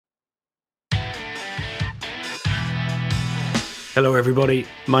Hello, everybody.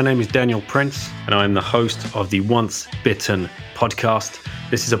 My name is Daniel Prince, and I'm the host of the Once Bitten podcast.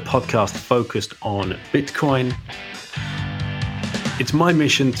 This is a podcast focused on Bitcoin. It's my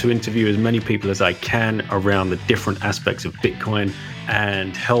mission to interview as many people as I can around the different aspects of Bitcoin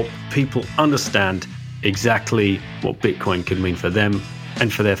and help people understand exactly what Bitcoin could mean for them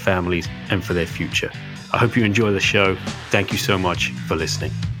and for their families and for their future. I hope you enjoy the show. Thank you so much for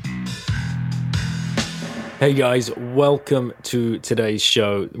listening. Hey guys, welcome to today's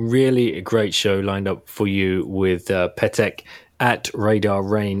show. Really a great show lined up for you with Petek at Radar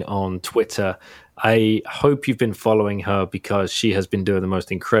Rain on Twitter. I hope you've been following her because she has been doing the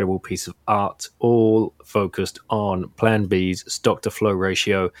most incredible piece of art, all focused on Plan B's stock to flow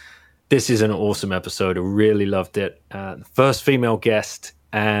ratio. This is an awesome episode. I really loved it. First female guest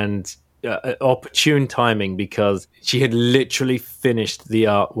and opportune timing because she had literally finished the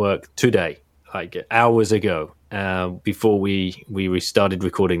artwork today. Like hours ago, before we started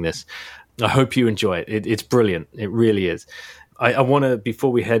recording this. I hope you enjoy it. It's brilliant. It really is. I want to,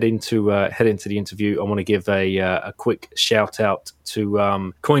 before we head into the interview, I want to give a quick shout out to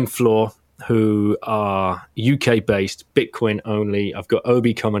CoinFloor, who are UK based, Bitcoin only. I've got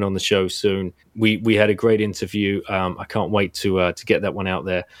Obi coming on the show soon. We had a great interview. I can't wait to get that one out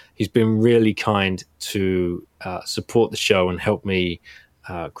there. He's been really kind to support the show and help me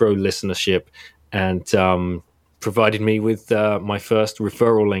grow listenership, and provided me with my first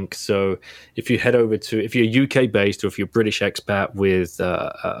referral link. So if you head over to, if you're UK based or if you're British expat with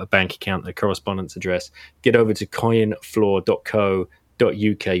a bank account, a correspondence address, get over to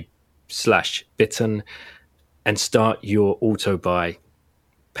coinfloor.co.uk/bitten and start your auto buy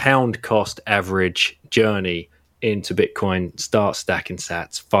pound cost average journey into Bitcoin. Start stacking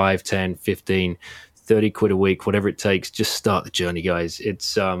sats, 5, 10, 15, 30 quid a week, whatever it takes. Just start the journey, guys.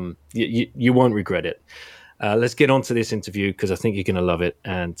 It's you won't regret it. Let's get on to this interview because I think you're going to love it.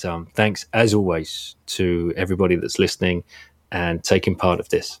 And thanks, as always, to everybody that's listening and taking part of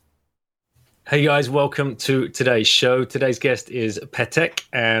this. Hey, guys, welcome to today's show. Today's guest is Petek,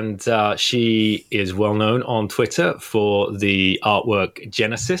 and she is well known on Twitter for the artwork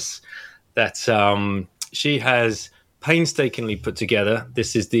Genesis that she has painstakingly put together.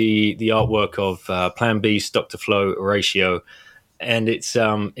 This is the artwork of Plan B stock to flow ratio, and it's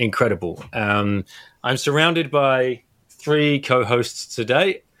incredible. I'm surrounded by 3 co-hosts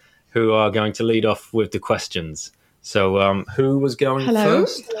today who are going to lead off with the questions. So who was going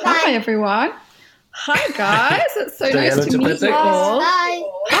first? Hi everyone. Hi guys. It's so nice to meet you all.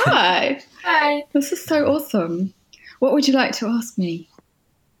 Hi. This is so awesome. What would you like to ask me?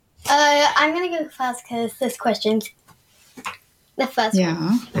 I'm going to go first because this question's the first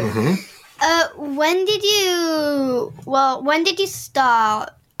one. Mm-hmm. When did you start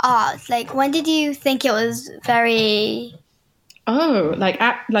art? Like, when did you think it was very... Oh, like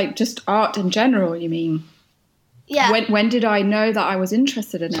just art in general, you mean? Yeah. When did I know that I was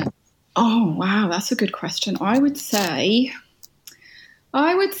interested in it? Oh, wow, that's a good question. I would say,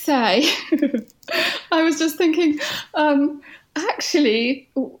 I was just thinking, actually...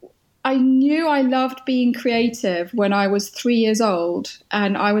 I knew I loved being creative when I was 3 years old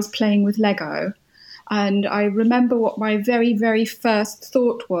and I was playing with Lego. And I remember what my very, very first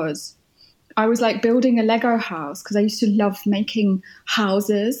thought was. I was like building a Lego house because I used to love making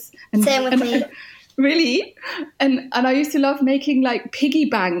houses. Same with me. Really? And I used to love making like piggy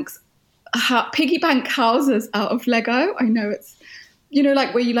bank houses out of Lego. I know it's,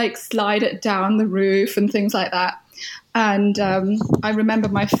 like where you like slide it down the roof and things like that. And I remember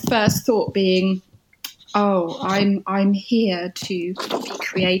my first thought being, "Oh, I'm here to be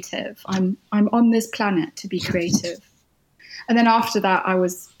creative. I'm on this planet to be creative." And then after that, I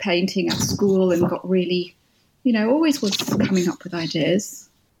was painting at school and got really, always was coming up with ideas.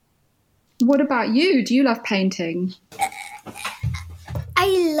 What about you? Do you love painting? I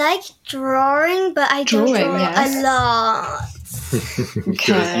like drawing, but I don't draw a lot.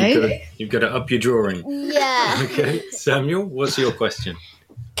 Okay. You've got to up your drawing. Yeah. Okay. Samuel, what's your question?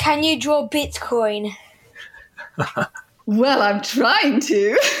 Can you draw Bitcoin? Well, I'm trying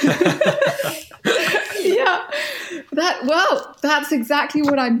to. Yeah. That's exactly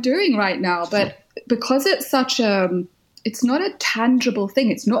what I'm doing right now. But because it's such it's not a tangible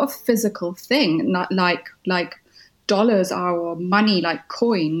thing. It's not a physical thing, not like dollars are or money like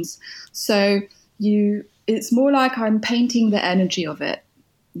coins. So it's more like I'm painting the energy of it.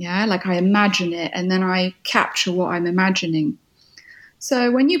 Yeah, like I imagine it and then I capture what I'm imagining.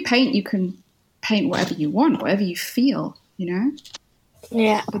 So when you paint, you can paint whatever you want, whatever you feel, Yeah.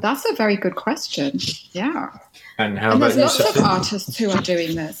 But that's a very good question. Yeah. And how about there's you? Lots of artists who are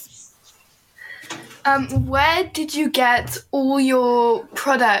doing this. Where did you get all your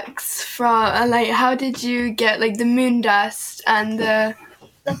products from? Like, how did you get like the moon dust and the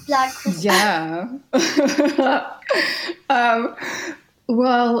black crystal? Yeah.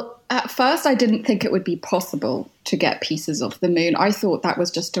 Well, at first I didn't think it would be possible to get pieces of the moon. I thought that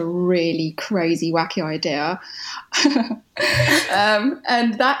was just a really crazy, wacky idea.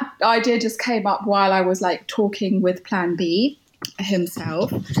 And that idea just came up while I was like talking with Plan B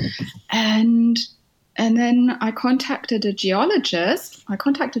himself. And then I contacted a geologist. I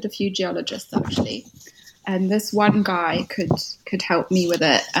contacted a few geologists actually. And this one guy could help me with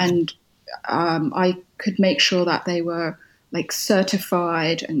it. And I could make sure that they were like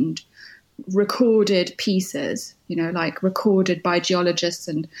certified and recorded pieces, you know, like recorded by geologists,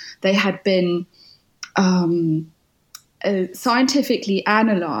 and they had been scientifically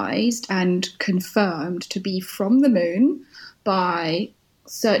analyzed and confirmed to be from the moon by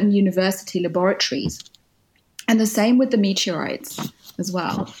certain university laboratories. And the same with the meteorites as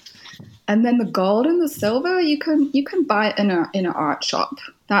well. And then the gold and the silver, you can buy it in an art shop.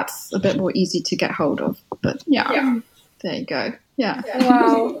 That's a bit more easy to get hold of. But yeah. There you go. Yeah.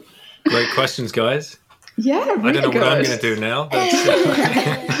 Wow. Great questions, guys. Yeah, really I don't know good. what I'm going to do now.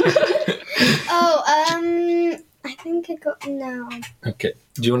 I think I got now. Okay.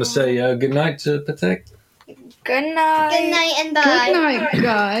 Do you want to say good night to Patek? Good night. Good night and bye. Good night,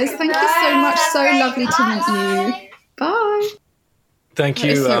 guys. Thank you so much. So lovely to meet you. Bye. Thank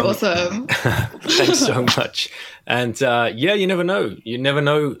you. That is so awesome. Thanks so much. And you never know. You never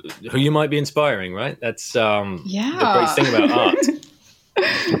know who you might be inspiring, right? That's the great thing about art.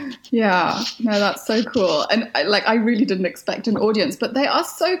 Yeah, no, that's so cool. And I really didn't expect an audience, but they are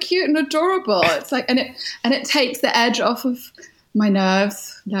so cute and adorable. It's like, and it takes the edge off of my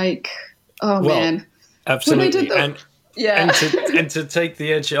nerves. Like, man, absolutely. And to take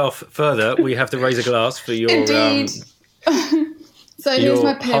the edge off further, we have to raise a glass for your. Indeed. So here's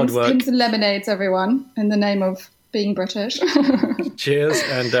my pins and lemonades, everyone, in the name of being British. Cheers,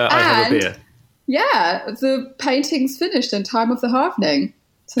 and I have a beer. Yeah, the painting's finished in time of the halvening.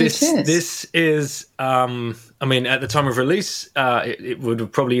 So cheers. This is, I mean, at the time of release, it would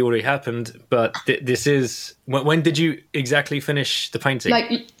have probably already happened, but this is, when did you exactly finish the painting?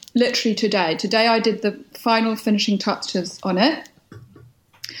 Like, literally today. Today I did the final finishing touches on it.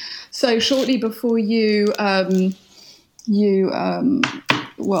 So shortly before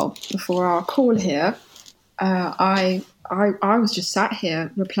before our call here, I was just sat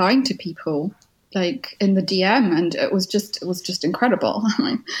here replying to people like in the DM, and it was just incredible.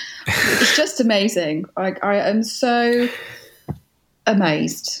 It's just amazing. Like, I am so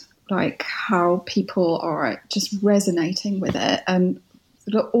amazed, like how people are just resonating with it, and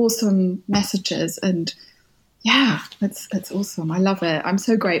the awesome messages, and yeah, it's awesome. I love it. I'm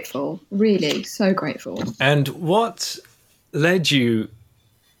so grateful, really, so grateful. And what led you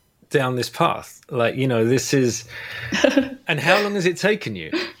down this path? Like, you know, this is, and how long has it taken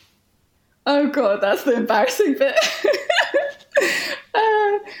you? Oh God, that's the embarrassing bit.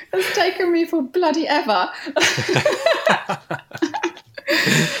 It's taken me for bloody ever.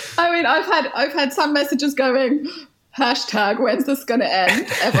 I mean, I've had some messages going, #when's this gonna end?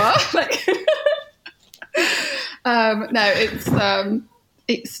 Ever. Like, no,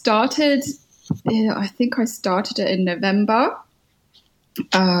 it started. I think I started it in November.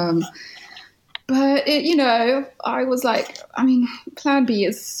 But I was like, I mean, Plan B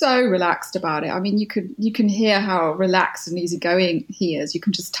is so relaxed about it. I mean, you can hear how relaxed and easygoing he is. You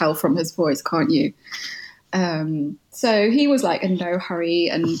can just tell from his voice, can't you? So he was like in no hurry,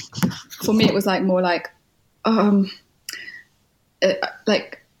 and for me, it was like more like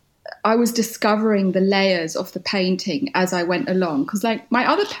I was discovering the layers of the painting as I went along. Because like my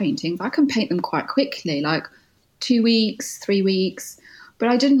other paintings, I can paint them quite quickly, like 2 weeks, 3 weeks. But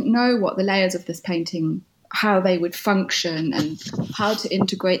I didn't know what the layers of this painting, how they would function, and how to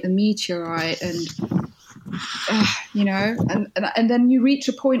integrate the meteorite, and and then you reach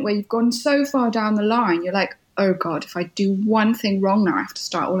a point where you've gone so far down the line, you're like, oh God, if I do one thing wrong now, I have to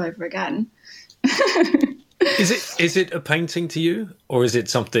start all over again. Is it a painting to you, or is it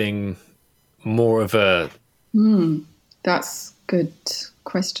something more of a? That's a good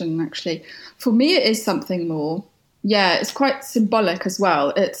question, actually. For me, it is something more. Yeah, it's quite symbolic as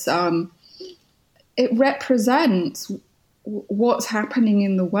well. It's it represents what's happening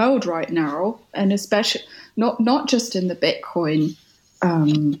in the world right now, and especially not just in the Bitcoin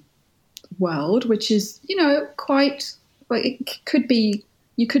world, which is quite. Well, it could be.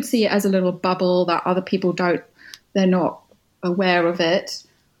 You could see it as a little bubble that other people they're not aware of it,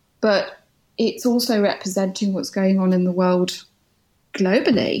 but it's also representing what's going on in the world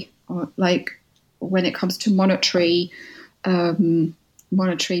globally, or like. when it comes to monetary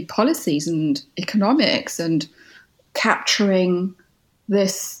policies and economics and capturing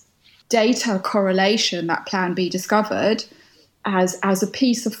this data correlation that Plan B discovered as a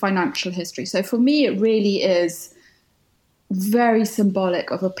piece of financial history. So for me, it really is very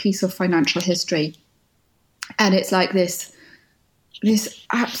symbolic of a piece of financial history. And it's like this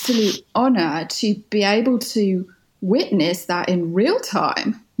absolute honor to be able to witness that in real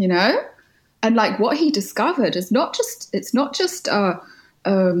time, you know? And like what he discovered is not just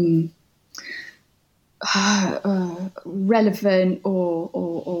relevant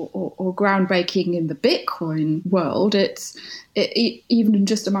or groundbreaking in the Bitcoin world. Even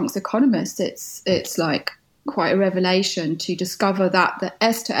just amongst economists, it's like quite a revelation to discover that the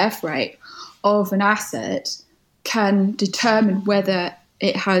S to F rate of an asset can determine whether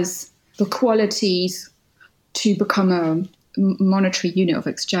it has the qualities to become a monetary unit of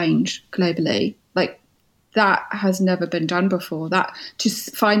exchange globally. Like that has never been done before. That to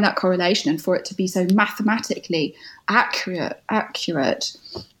find that correlation and for it to be so mathematically accurate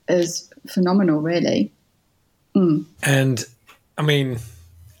is phenomenal, really. And I mean,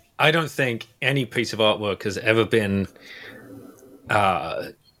 I don't think any piece of artwork has ever been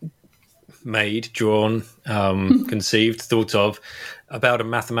made, drawn, conceived, thought of about a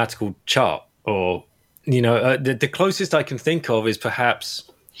mathematical chart. Or, you know, the closest I can think of is perhaps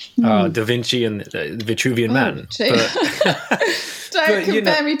Da Vinci and the Vitruvian Man. Don't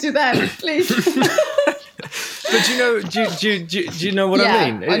compare me to them, please. But do you know what I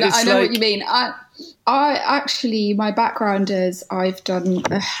mean? I know what you mean. I actually, my background is I've done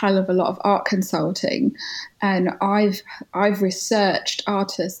a hell of a lot of art consulting, and I've researched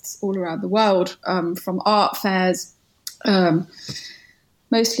artists all around the world, from art fairs,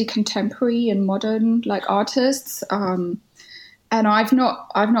 mostly contemporary and modern like artists, and I've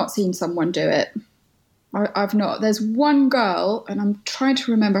not seen someone do it. I've not. There's one girl, and I'm trying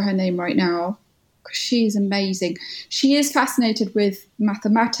to remember her name right now because she's amazing. She is fascinated with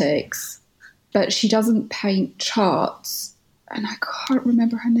mathematics, but she doesn't paint charts, and I can't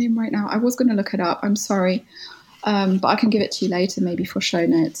remember her name right now. I was going to look it up. I'm sorry, but I can give it to you later, maybe for show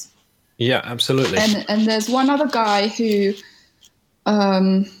notes. Yeah, absolutely. And there's one other guy who,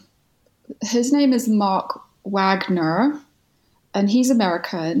 his name is Mark Wagner, and he's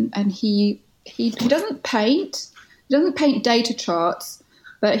American, and he doesn't paint. He doesn't paint data charts,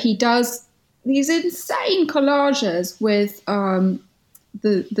 but he does these insane collages with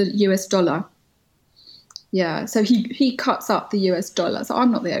the US dollar. Yeah, so he cuts up the US dollar. So I'm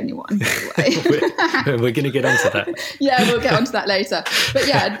not the only one, by the way. We're going to get onto that. Yeah, we'll get onto that later. But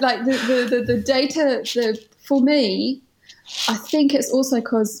yeah, like the data, for me, I think it's also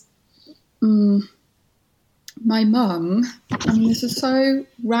because my mum, I mean, this is so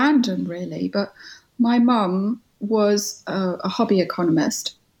random really, but my mum was a hobby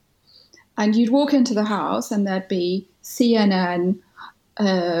economist. And you'd walk into the house and there'd be CNN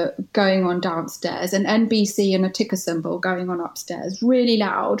going on downstairs and NBC and a ticker symbol going on upstairs, really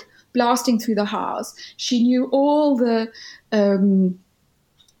loud, blasting through the house. She knew all the, the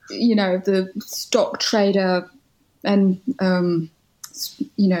stock trader and,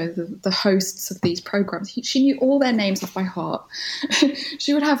 the hosts of these programs. She knew all their names off by heart.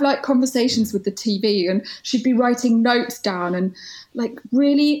 She would have like conversations with the TV and she'd be writing notes down and like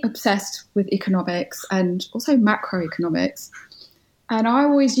really obsessed with economics and also macroeconomics. And I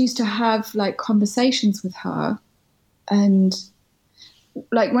always used to have like conversations with her. And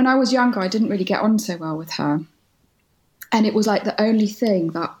like when I was younger, I didn't really get on so well with her. And it was like the only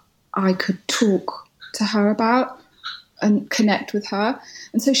thing that I could talk to her about and connect with her.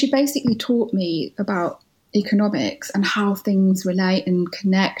 And so she basically taught me about economics and how things relate and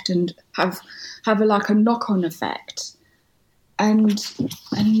connect and have a knock-on effect. And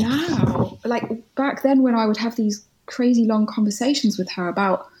now, like back then when I would have these crazy long conversations with her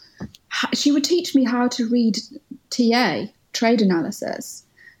about she would teach me how to read TA, trade analysis,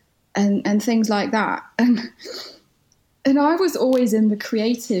 and things like that. And I was always in the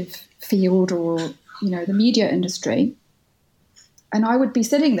creative field or, the media industry. And I would be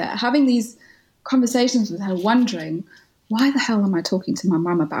sitting there having these conversations with her wondering, why the hell am I talking to my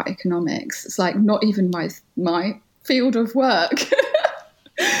mum about economics? It's like not even my field of work.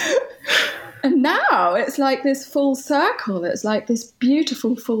 And now it's like this full circle. It's like this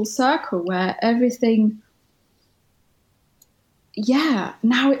beautiful full circle where everything,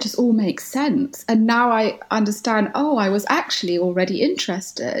 now it just all makes sense. And now I understand, I was actually already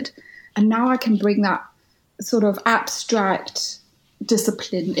interested. And now I can bring that sort of abstract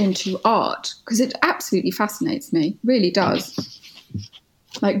discipline into art because it absolutely fascinates me, really does.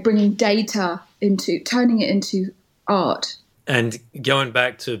 like bringing data turning it into art. And going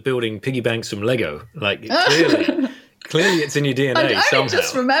back to building piggy banks from Lego, like clearly it's in your DNA I somehow.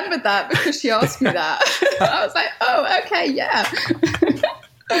 just remembered that because she asked me that. I was like, oh, okay, yeah.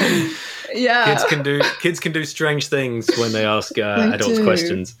 Yeah. Kids can do strange things when they ask adults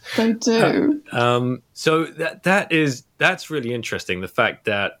questions. They do. So that's really interesting. The fact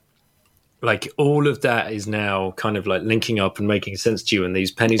that like all of that is now kind of like linking up and making sense to you, and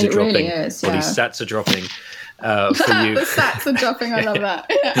these pennies are dropping, really is, or these sats are dropping for you. The sats are dropping. I love that.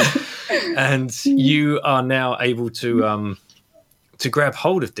 Yeah. And you are now able to grab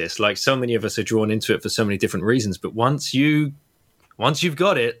hold of this. Like so many of us are drawn into it for so many different reasons, but once you've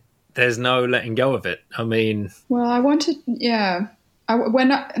got it, there's no letting go of it. I mean, well, I wanted, yeah.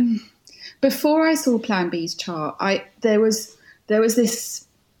 Before I saw Plan B's chart, there was this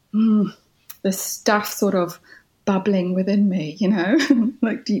stuff sort of bubbling within me, you know,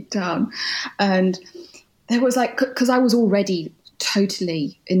 like deep down, and there was like, because I was already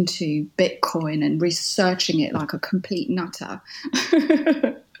totally into Bitcoin and researching it like a complete nutter,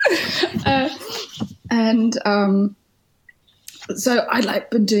 so I'd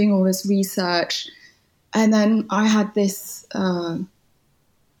like been doing all this research, and then I had this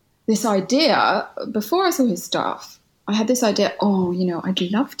idea before I saw his stuff. I had this idea. Oh, you know, I'd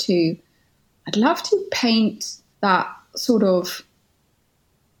love to paint that sort of,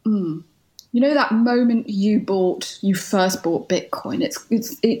 you know, that moment you first bought Bitcoin.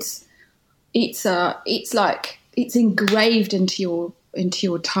 It's like it's engraved into your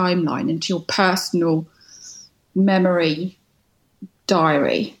timeline, into your personal memory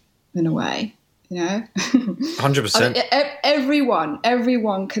diary in a way, you know. 100%.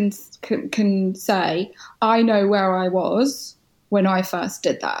 Everyone can say, I know where I was when I first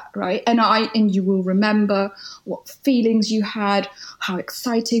did that, right? And you will remember what feelings you had, how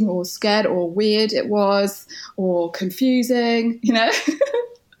exciting or scared or weird it was, or confusing, you know.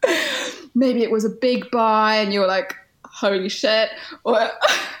 Maybe it was a big buy and you were like, holy shit, or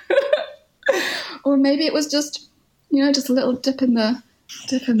or maybe it was just, you know, just a little dip in the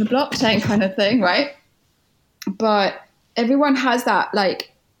blockchain kind of thing, right? But everyone has that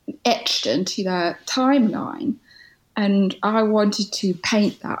like etched into their timeline, and I wanted to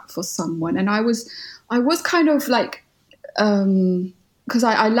paint that for someone. And I was kind of like, because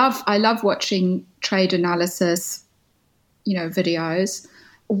I love watching trade analysis, you know, videos.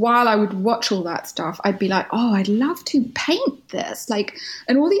 While I would watch all that stuff, I'd be like, oh, I'd love to paint this. Like,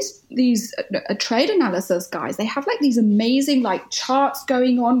 and all these trade analysis guys, they have like these amazing like charts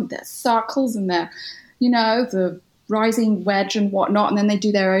going on with their circles and their, you know, the rising wedge and whatnot. And then they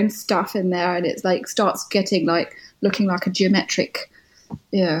do their own stuff in there, and it's like starts getting like looking like a geometric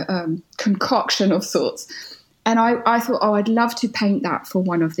concoction of sorts. And I thought, oh, I'd love to paint that for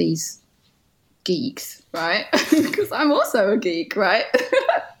one of these geeks, right? Because I'm also a geek, right?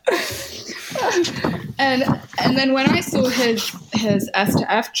 and then when I saw his S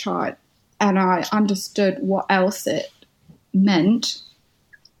to F chart and I understood what else it meant,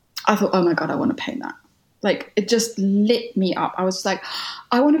 I thought, oh my God, I want to paint that. Like, it just lit me up. I was just like,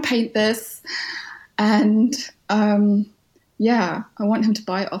 I want to paint this, and yeah, I want him to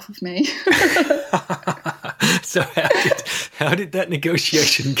buy it off of me. So how did that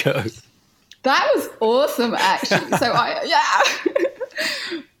negotiation go? That was awesome, actually. So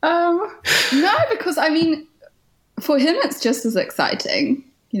no, because I mean, for him, it's just as exciting,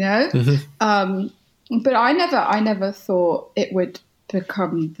 you know. Mm-hmm. But I never thought it would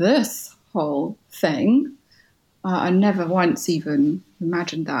become this whole thing. I never once even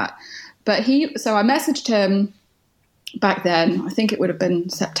imagined that. But so I messaged him back then. I think it would have been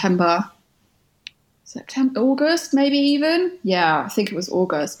September, August, maybe even. Yeah, I think it was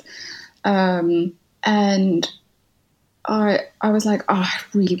August. And I was like, oh, I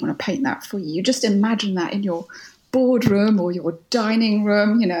really want to paint that for you. Just imagine that in your boardroom or your dining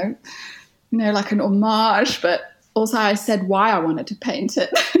room, you know, like an homage. But also I said why I wanted to paint it.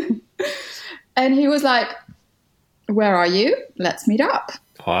 And he was like, where are you? Let's meet up.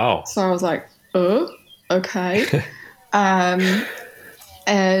 Wow. So I was like, oh, okay. And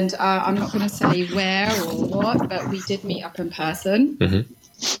I'm not going to say where or what, but we did meet up in person. Mm-hmm.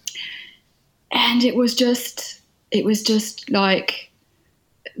 And it was just like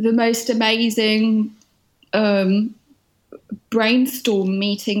the most amazing brainstorm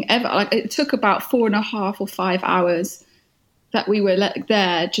meeting ever. Like, it took about 4.5 or 5 hours that we were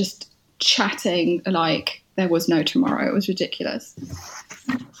there just chatting like there was no tomorrow. It was ridiculous.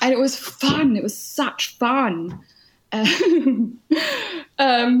 And it was fun. It was such fun.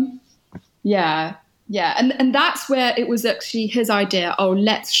 Yeah, Yeah, and that's where it was actually his idea. Oh,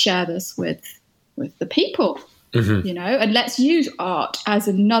 let's share this with the people, and let's use art as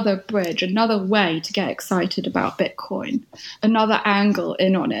another bridge, another way to get excited about Bitcoin, another angle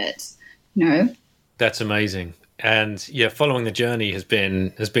in on it. That's amazing. And yeah, following the journey has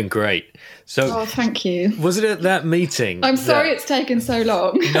been great. So, thank you. Was it at that meeting? I'm sorry it's taken so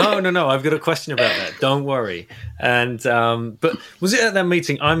long. No. I've got a question about that. Don't worry. And but was it at that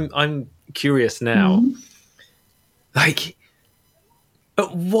meeting? I'm curious now. Like,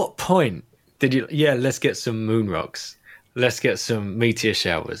 at what point did you? Yeah, let's get some moon rocks. Let's get some meteor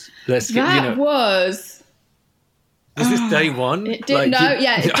showers. Let's get. Was this day one? It did.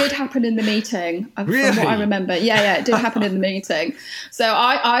 It did happen in the meeting. Really? From what I remember. Yeah, it did happen in the meeting. So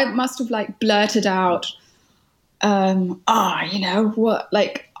I must have blurted out. What?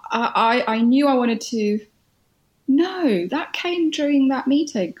 I knew I wanted to. No, that came during that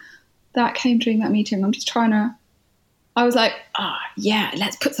meeting. I'm just trying to. I was like,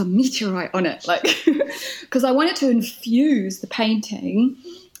 let's put some meteorite on it, because I wanted to infuse the painting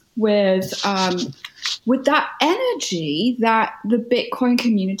with that energy that the Bitcoin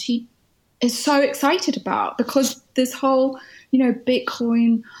community is so excited about, because this whole,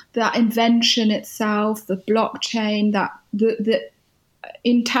 Bitcoin, that invention itself, the blockchain, that the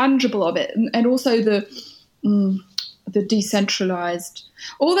intangible of it, and also the decentralized,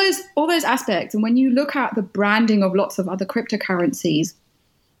 all those aspects. And when you look at the branding of lots of other cryptocurrencies,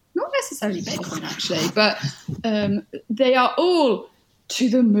 not necessarily Bitcoin actually, but they are all to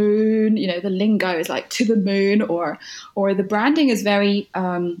the moon. The lingo is like to the moon, or the branding is very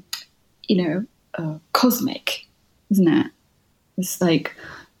cosmic, isn't it? It's like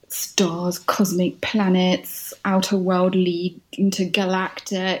stars, cosmic planets, outer world league,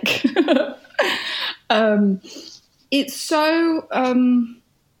 intergalactic. It's so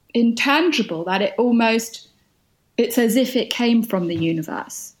intangible that it's as if it came from the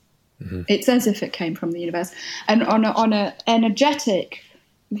universe. It's as if it came from the universe. And on a energetic,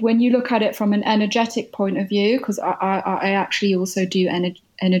 when you look at it from an energetic point of view, because I actually also do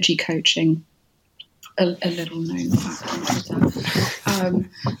energy coaching, a little known fact on Twitter.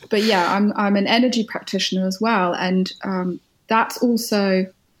 But yeah, I'm an energy practitioner as well. And that's also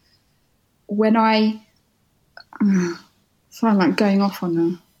when I... So I'm going off on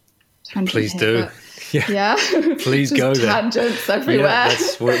a tangent. Please here, do. Yeah. Please go there. Tangents everywhere. Yeah,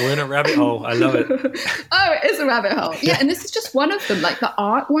 we're in a rabbit hole. I love it. Oh, it is a rabbit hole. Yeah, and this is just one of them. The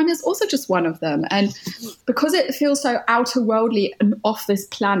art one is also just one of them. And because it feels so outer worldly and off this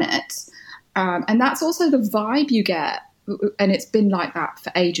planet, and that's also the vibe you get. And it's been like that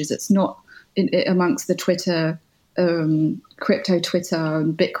for ages. It's not amongst the Twitter, crypto Twitter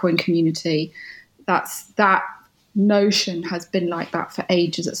and Bitcoin community. That notion has been like that for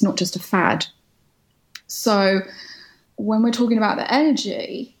ages. It's not just a fad. So when we're talking about the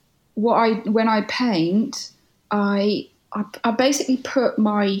energy, when I paint, I basically put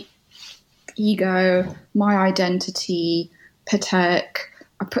my ego, my identity, Patek,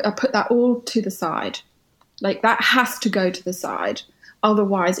 I put that all to the side. That has to go to the side.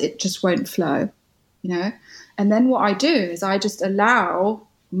 Otherwise it just won't flow, And then what I do is I just allow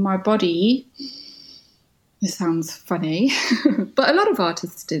my body. This sounds funny, but a lot of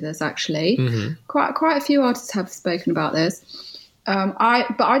artists do this actually. Quite a few artists have spoken about this. But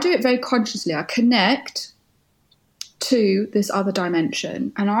I do it very consciously. I connect to this other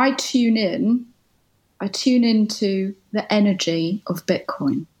dimension, and I tune into the energy of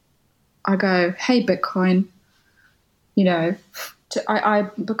Bitcoin. I go, hey, Bitcoin, I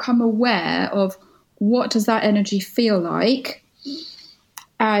become aware of what does that energy feel like,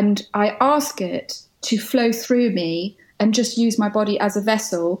 and I ask it to flow through me and just use my body as a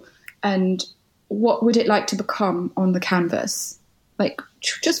vessel. And what would it like to become on the canvas?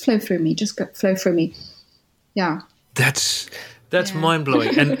 Just flow through me, flow through me. Yeah. That's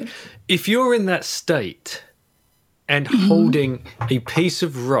mind-blowing. And if you're in that state and holding a piece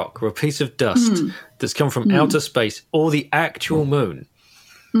of rock or a piece of dust that's come from outer space or the actual moon,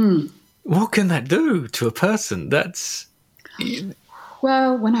 what can that do to a person?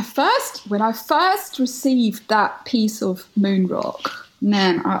 Well, when I first received that piece of moon rock,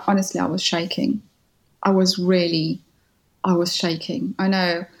 man, honestly, I was shaking. I was shaking. I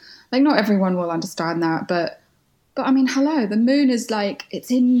know, not everyone will understand that, but I mean, hello, the moon is it's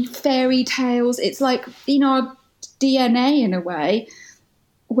in fairy tales. It's in our DNA in a way.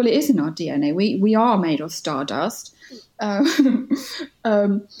 Well, it is in our DNA. We are made of stardust. But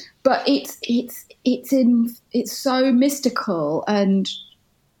it's so mystical, and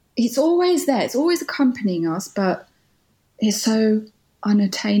it's always there. It's always accompanying us, but it's so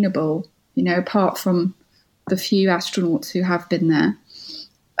unattainable. apart from the few astronauts who have been there.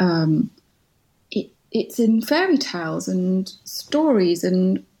 It's in fairy tales and stories,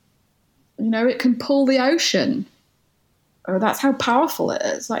 and it can pull the ocean. Oh, that's how powerful it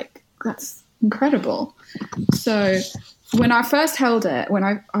is. Like, that's incredible. So when I first held it, when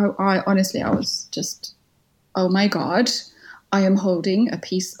I honestly, I was just, oh my God, I am holding a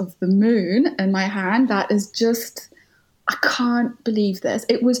piece of the moon in my hand. That is just, I can't believe this.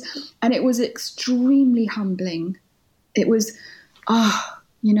 It was extremely humbling. It was, I'm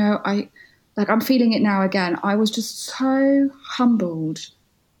feeling it now again. I was just so humbled.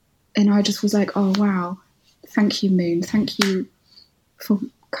 And I just was like, oh, wow. Thank you, moon. Thank you for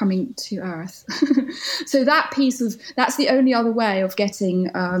coming to Earth. So that's the only other way of getting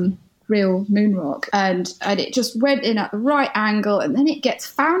real moon rock. And it just went in at the right angle, and then it gets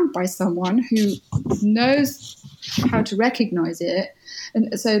found by someone who knows how to recognize it.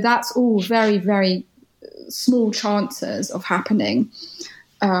 And so that's all very, very small chances of happening.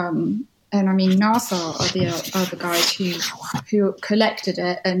 And I mean, NASA are the guys who collected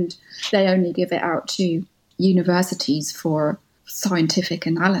it, and they only give it out to universities for scientific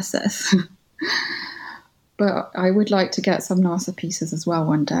analysis. But I would like to get some NASA pieces as well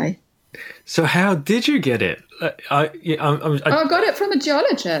one day. So how did you get it? I got it from a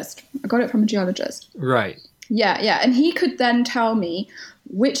geologist. Right. Yeah. And he could then tell me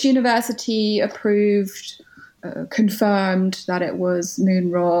which university approved, confirmed that it was moon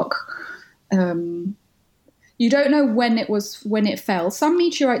rock. You don't know when it fell. Some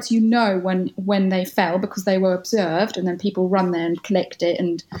meteorites, when they fell because they were observed, and then people run there and collect it.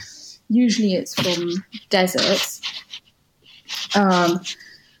 And usually it's from deserts,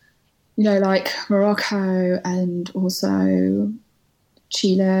 like Morocco and also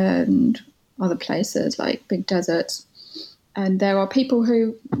Chile and other places like big deserts. And there are people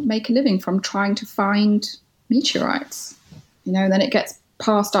who make a living from trying to find meteorites. Then it gets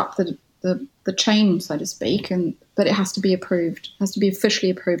passed up the chain, so to speak, but it has to be approved, has to be officially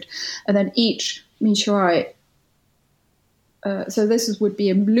approved. And then each meteorite, so this would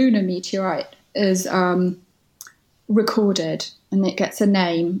be a lunar meteorite, is recorded, and it gets a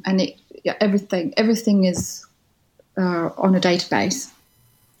name, and everything is on a database.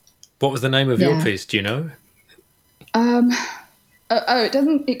 What was the name of your piece? Do you know? It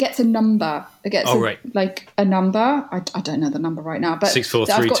doesn't. It gets a number. It gets a number. I don't know the number right now, but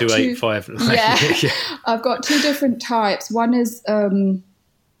 6432855. Yeah, I've got two different types. One is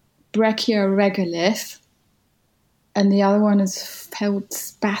brachioregolith, and the other one is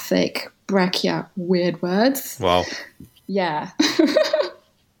feldspathic brachia. Weird words. Wow. Yeah,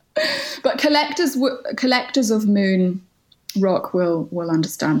 but collectors of moon rock will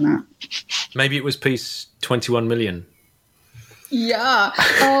understand that. Maybe it was piece 21 million. Yeah.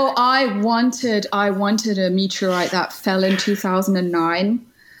 Oh, I wanted a meteorite that fell in 2009.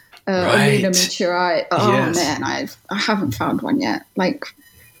 A lunar meteorite. Oh yes. Man, I haven't found one yet. Like,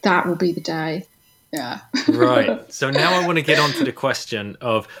 that will be the day. Yeah. Right. So now I want to get on to the question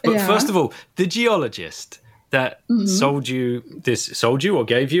of. But first of all, the geologist that sold you or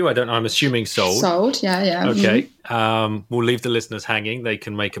gave you? I don't know. I'm assuming sold. Sold. Yeah. Okay. We'll leave the listeners hanging. They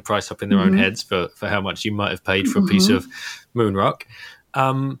can make a price up in their own heads for how much you might have paid for a piece of moon rock.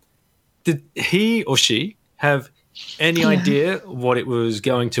 Did he or she have any idea what it was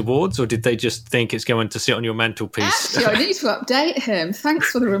going towards, or did they just think it's going to sit on your mantelpiece? Actually, I need to update him.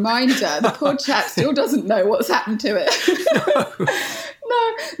 Thanks for the reminder. The poor chap still doesn't know what's happened to it.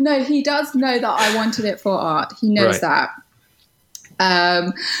 No, he does know that I wanted it for art. He knows that.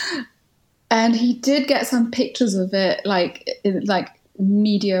 And he did get some pictures of it, like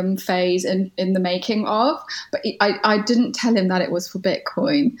medium phase in the making of, but I didn't tell him that it was for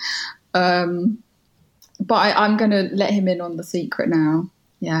Bitcoin. But I'm going to let him in on the secret now.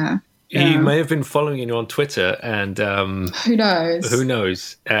 Yeah. He may have been following you on Twitter, and who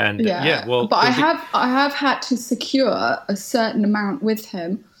knows? And but I have had to secure a certain amount with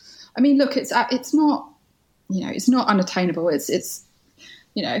him. I mean, look, it's not, it's not unattainable. It's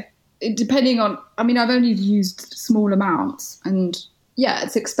depending on. I mean, I've only used small amounts, and yeah,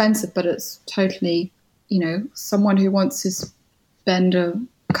 it's expensive, but it's totally, someone who wants to spend a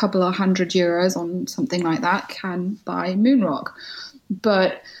couple of €100 on something like that can buy moon rock,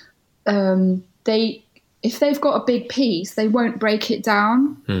 but. If they've got a big piece, they won't break it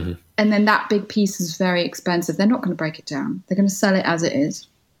down, and then that big piece is very expensive. They're not going to break it down. They're going to sell it as it is.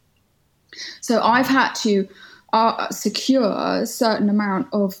 So I've had to secure a certain amount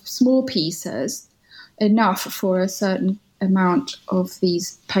of small pieces, enough for a certain amount of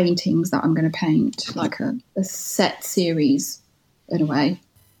these paintings that I'm going to paint, like a set series in a way.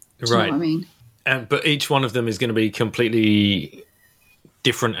 Do you know what I mean? But each one of them is going to be completely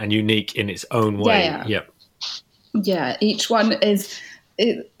different and unique in its own way. Yeah, each one is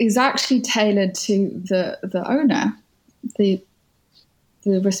actually tailored to the owner, the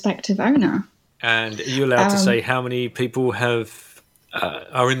respective owner. And are you allowed to say how many people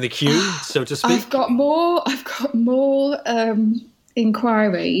are in the queue, so to speak? I've got more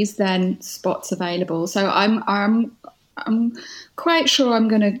inquiries than spots available, so I'm quite sure I'm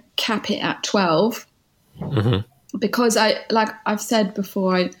going to cap it at 12, because I've said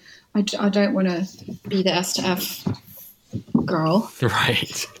before, I don't want to be the STF girl.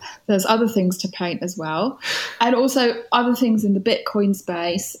 Right. There's other things to paint as well, and also other things in the Bitcoin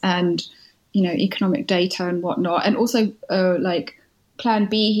space, and economic data and whatnot, and also Plan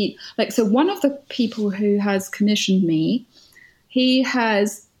B. So one of the people who has commissioned me, he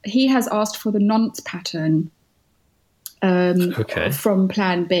has asked for the nonce pattern from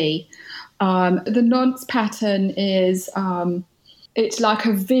Plan B. The nonce pattern is it's like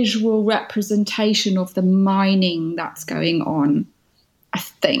a visual representation of the mining that's going on. I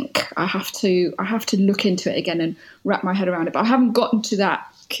think I have to look into it again and wrap my head around it, but I haven't gotten to that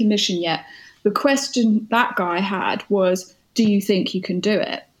commission yet. The question that guy had was, do you think you can do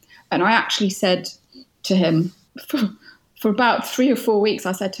it? And I actually said to him, for about 3 or 4 weeks,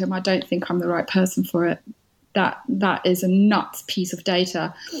 I said to him, I don't think I'm the right person for it. That is a nuts piece of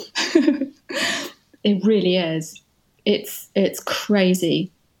data. It really is. It's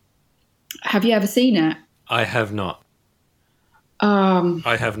crazy. Have you ever seen it? I have not.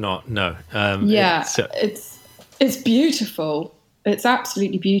 I have not. No. It's beautiful. It's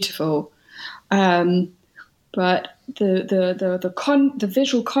absolutely beautiful. But the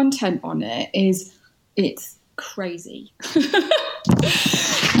visual content on it's crazy.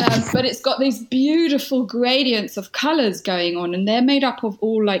 But it's got these beautiful gradients of colors going on, and they're made up of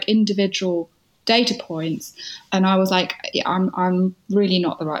all individual data points. And I was like, I'm really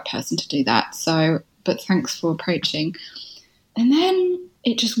not the right person to do that. So, but thanks for approaching. And then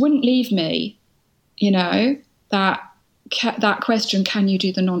it just wouldn't leave me, that question, can you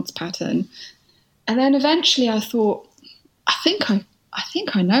do the nonce pattern? And then eventually I thought, I think I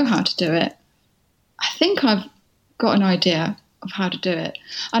know how to do it. I think I've got an idea of how to do it.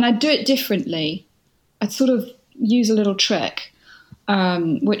 And I'd do it differently. I'd sort of use a little trick,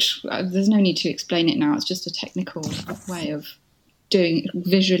 which there's no need to explain it now. It's just a technical way of doing it,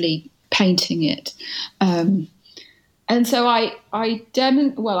 visually painting it. And so I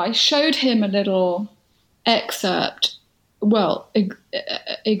showed him a little excerpt,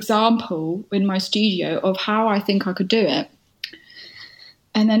 example in my studio of how I think I could do it.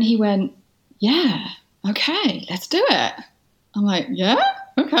 And then he went, yeah, okay, let's do it. I'm like, yeah,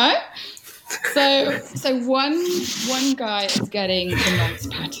 okay. So one guy is getting the nonce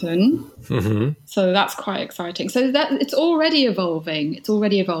pattern. So that's quite exciting. So that it's already evolving.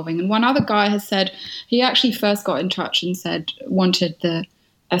 And one other guy has said, he actually first got in touch and wanted the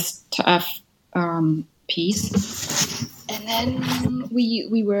S to F piece. And then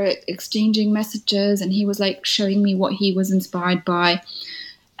we were exchanging messages, and he was showing me what he was inspired by.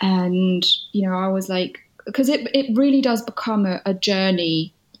 And, I was like, because it really does become a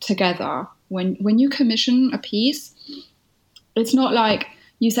journey together. When you commission a piece, it's not like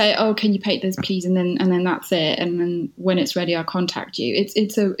you say, oh, can you paint this please? And then that's it. And then when it's ready, I'll contact you. It's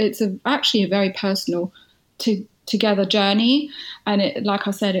actually a very personal together journey. And like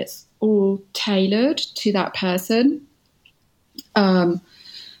I said, it's all tailored to that person. I'll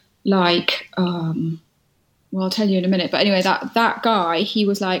tell you in a minute. But anyway, that guy, he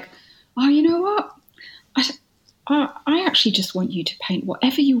was like, oh, you know what? I actually just want you to paint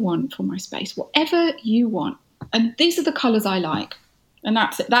whatever you want for my space, whatever you want. And these are the colours I like. And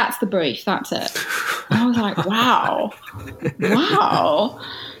that's it. That's the brief. That's it. And I was like, wow,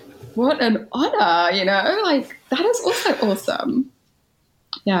 what an honour, that is also awesome.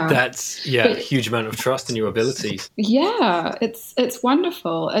 Yeah. That's a huge amount of trust in your abilities. Yeah, it's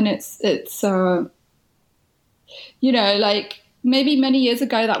wonderful. And it's maybe many years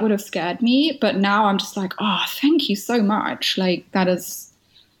ago that would have scared me, but now I'm just like, oh, thank you so much. That is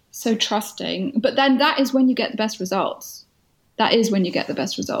so trusting. But then that is when you get the best results.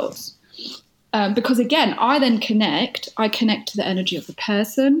 Because again, I connect to the energy of the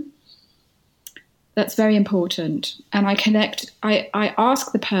person. That's very important. And I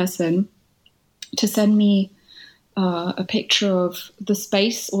ask the person to send me a picture of the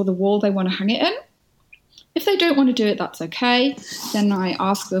space or the wall they want to hang it in. If they don't want to do it, that's okay. Then I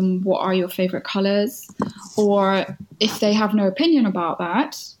ask them, what are your favorite colors? Or if they have no opinion about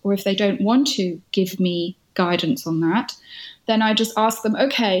that, or if they don't want to give me guidance on that, then I just ask them,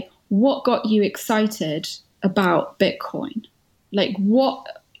 okay, what got you excited about Bitcoin? Like what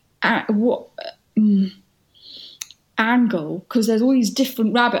angle? Because there's all these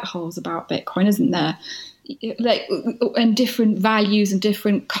different rabbit holes about Bitcoin, isn't there? Like, and different values and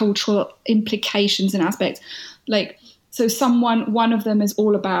different cultural implications and aspects. Like, so one of them is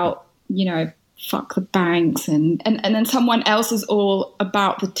all about, fuck the banks, and then someone else is all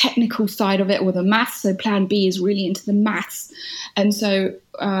about the technical side of it, or the maths. So Plan B is really into the maths. And so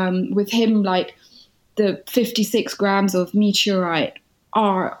with him, like, the 56 grams of meteorite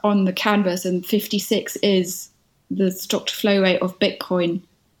are on the canvas, and 56 is the stock to flow rate of Bitcoin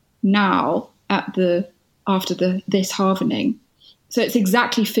now after this halvening. So it's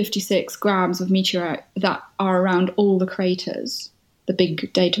exactly 56 grams of meteorite that are around all the craters, the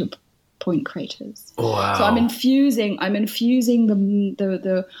big data point craters. Wow. So I'm infusing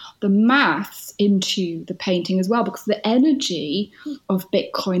the maths into the painting as well, because the energy of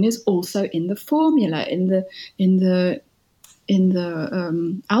Bitcoin is also in the formula, in the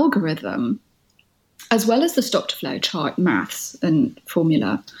algorithm, as well as the stock to flow chart maths and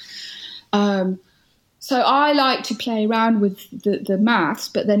formula. So I like to play around with the maths,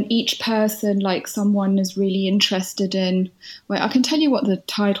 but then each person, like, someone is really interested in, well, I can tell you what the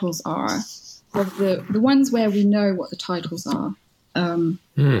titles are of the ones where we know what the titles are. So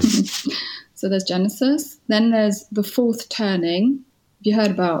there's Genesis, then there's the fourth turning. Have you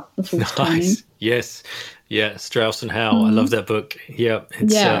heard about the fourth turning? Yes. Yeah, Strauss and Howe. I love that book. Yeah,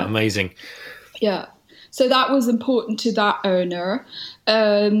 it's amazing. Yeah. So that was important to that owner,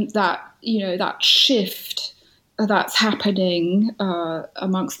 that shift that's happening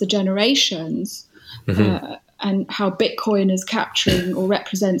amongst the generations, and how Bitcoin is capturing or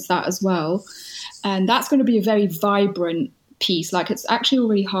represents that as well. And that's going to be a very vibrant piece. Like, it's actually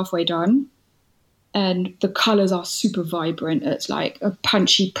already halfway done, and the colors are super vibrant. It's like a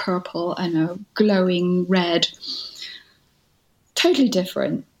punchy purple and a glowing red. Totally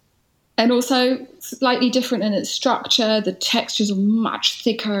different. And also slightly different in its structure. The textures are much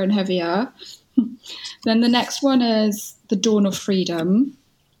thicker and heavier. Then the next one is The Dawn of Freedom.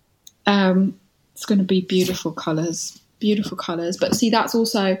 It's going to be beautiful colours. But see, that's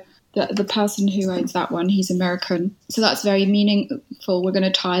also the person who owns that one. He's American. So that's very meaningful. We're going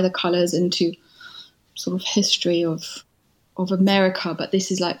to tie the colours into sort of history of America. But this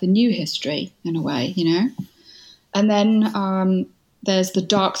is like the new history in a way, And then there's The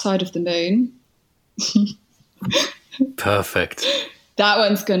Dark Side of the Moon. Perfect. That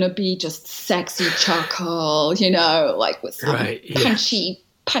one's going to be just sexy charcoal, like with some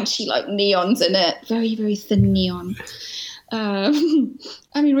punchy like neons in it. Very, very thin neon.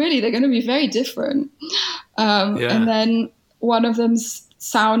 Really, they're going to be very different. And then one of them's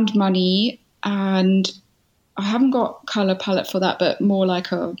Sound Money, and I haven't got color palette for that, but more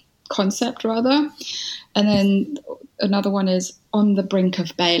like a concept rather. And then another one is On the Brink of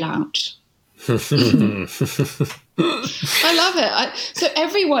Bailout. I love it. So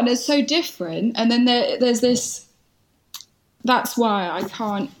everyone is so different, and then there's this. That's why I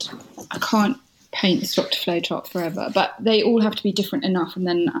can't paint the stock to flow chart forever, but they all have to be different enough. And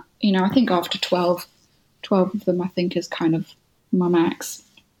then I think after 12 of them, I think is kind of my max.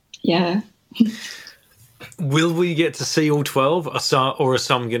 Yeah. Will we get to see all 12, or are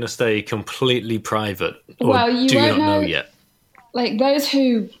some going to stay completely private? Or well, you do won't you not know yet? Like, those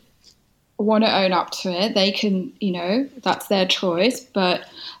who want to own up to it, they can, that's their choice. But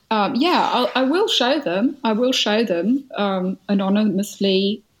I will show them. I will show them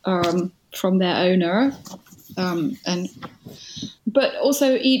anonymously from their owner, but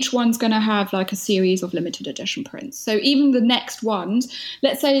also each one's going to have like a series of limited edition prints. So even the next ones,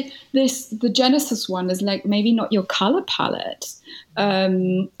 let's say the Genesis one is like maybe not your color palette.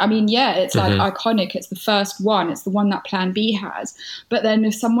 It's like iconic. It's the first one. It's the one that Plan B has. But then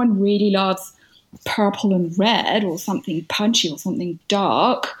if someone really loves purple and red, or something punchy, or something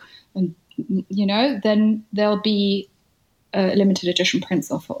dark, and then there'll be limited edition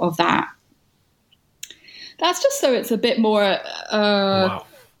prints of that. That's just so it's a bit more, for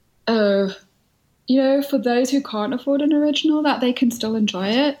those who can't afford an original, that they can still enjoy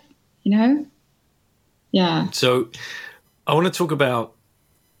it, Yeah. So I want to talk about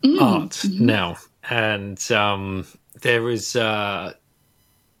art now. And there is,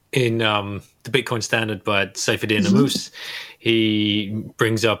 in the Bitcoin Standard by Saifedean Ammous, he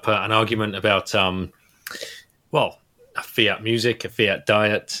brings up an argument about, fiat music, a fiat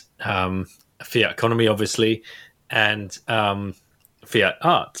diet, a fiat economy, obviously, and fiat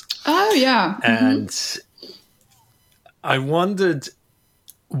art. Oh, yeah. And I wondered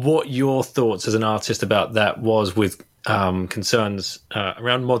what your thoughts as an artist about that was, with concerns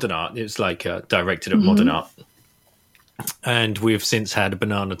around modern art. It's like directed at modern art. And we've since had a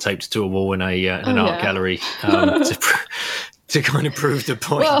banana taped to a wall in an art gallery to kind of prove the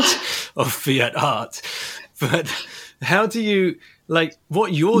point of fiat art. But how do you, like,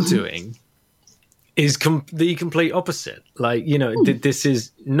 what you're doing is the complete opposite. Like, you know, this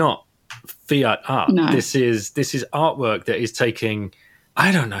is not fiat art. No. This is artwork that is taking,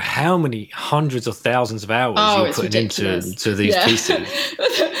 I don't know how many hundreds of thousands of hours you're putting into these pieces.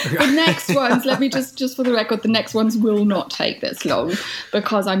 The next ones, let me just for the record, the next ones will not take this long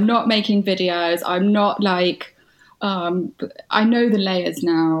because I'm not making videos. I'm not like, I know the layers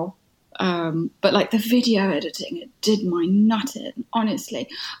now, but like the video editing, it did my nut in, honestly.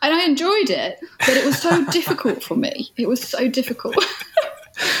 And I enjoyed it, but it was so difficult for me. It was so difficult.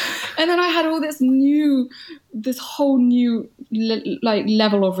 And then I had all this whole new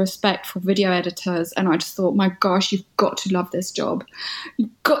level of respect for video editors. And I just thought, my gosh, you've got to love this job.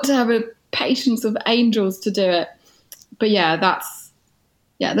 You've got to have a patience of angels to do it. But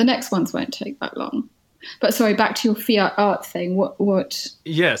the next ones won't take that long. But sorry, back to your fiat art thing. What?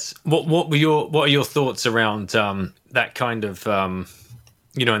 Yes. What are your thoughts around that kind of,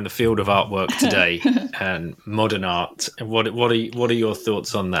 in the field of artwork today and modern art? What are your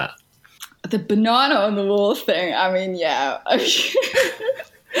thoughts on that? The banana on the wall thing. I mean, yeah.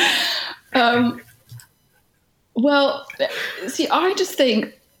 Well, see, I just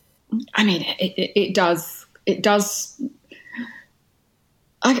think, I mean, it does.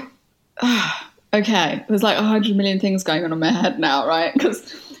 Okay, there's like 100 million things going on in my head now, right?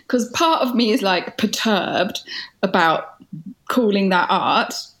 Because part of me is like perturbed about calling that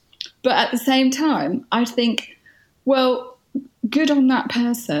art, but at the same time, I think, well, good on that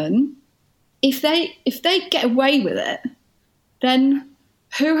person. If they get away with it, then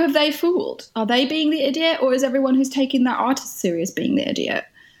who have they fooled? Are they being the idiot, or is everyone who's taking that artist serious being the idiot?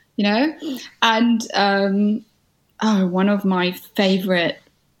 You know? And one of my favorite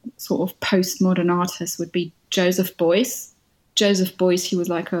sort of postmodern artists would be Joseph Beuys. Joseph Beuys, he was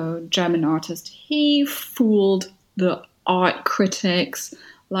like a German artist. He fooled the art critics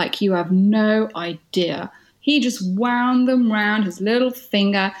like you have no idea. He just wound them round his little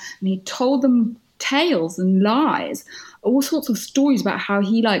finger and he told them tales and lies, all sorts of stories about how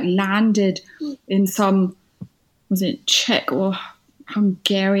he like landed in some, was it Czech or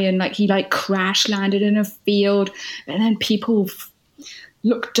Hungarian, like he like crash landed in a field and then people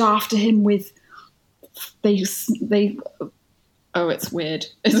looked after him with, it's weird.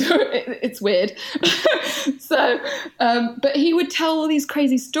 It's weird. So, but he would tell all these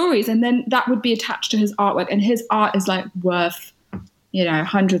crazy stories and then that would be attached to his artwork. And his art is like worth,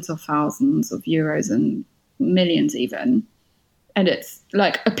 hundreds of thousands of euros and millions even. And it's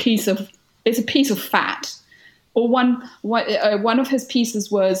like a piece of fat. Or one of his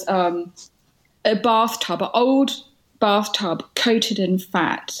pieces was a bathtub, an old bathtub coated in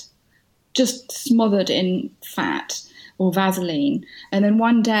fat, just smothered in fat or Vaseline. And then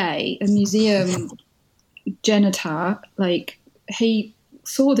one day, a museum janitor, like, he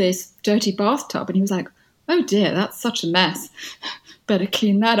saw this dirty bathtub and he was like, oh dear, that's such a mess. Better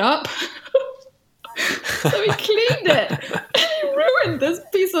clean that up. So he cleaned it and he ruined this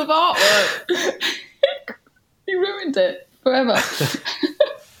piece of artwork. He ruined it forever.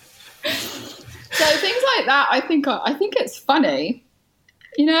 So things like that, I think it's funny,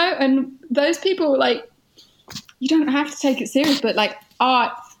 and those people, like, you don't have to take it serious, but like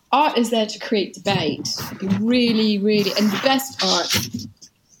art is there to create debate. Really, really, and the best art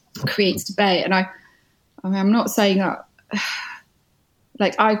creates debate. And I'm not saying that,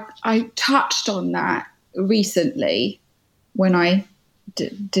 like I touched on that recently when I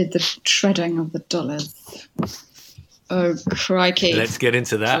did the shredding of the dollars. Oh, crikey. Let's get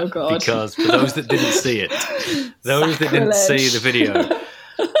into that, because for those that didn't see it, those that didn't see the video,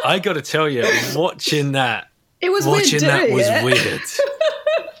 I got to tell you, watching that was weird.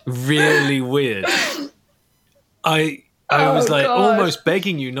 Really weird. I was like almost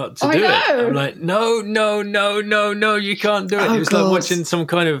begging you not to do it. I'm like, no, you can't do it. It was like watching some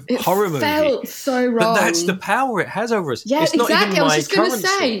kind of horror movie. It felt so wrong. But that's the power it has over us. Yeah, it's not exactly. Even I was just going to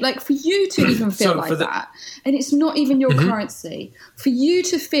say, like, for you to even feel like that, and it's not even your currency, for you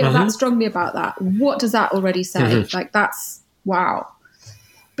to feel that strongly about that, what does that already say? Like, that's, wow.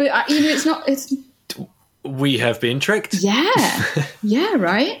 But, it's... We have been tricked. Yeah. Yeah,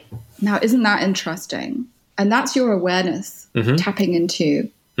 right? Now, isn't that interesting? And that's your awareness tapping into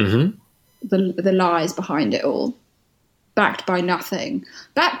the lies behind it all. Backed by nothing,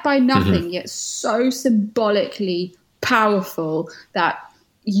 yet so symbolically powerful that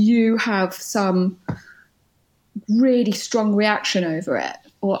you have some really strong reaction over it,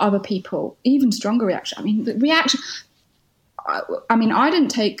 or other people, even stronger reaction. I mean, the reaction, I mean, I didn't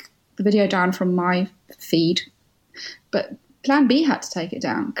take the video down from my feed, but Plan B had to take it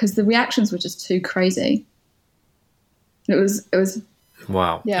down because the reactions were just too crazy. It was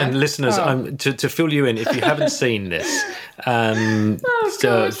wow. Yeah. And listeners, to fill you in, if you haven't seen this,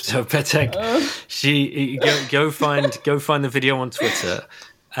 so Petek, she go find the video on Twitter.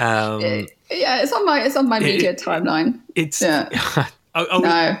 It's on my media timeline. It's yeah.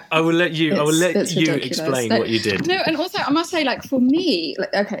 I will let you you explain what you did. No, and also I must say, like, for me,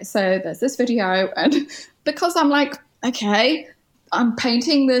 like, okay, so there's this video, and because I'm like, okay, I'm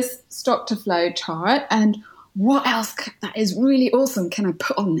painting this stock to flow chart, and what else that is really awesome can I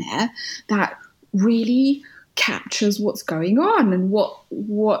put on there that really captures what's going on and what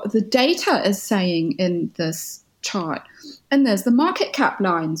the data is saying in this chart? And there's the market cap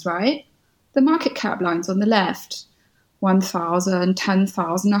lines, right? The market cap lines on the left. 1,000,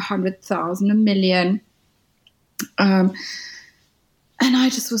 10,000, 100,000, a million. And I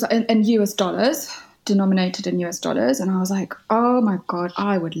just was, and US dollars, denominated in US dollars. And I was like, oh my God,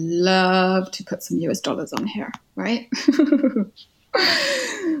 I would love to put some US dollars on here, right?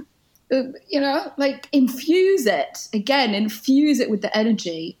 Like infuse it with the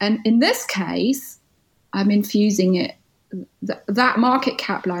energy. And in this case, I'm infusing it, that market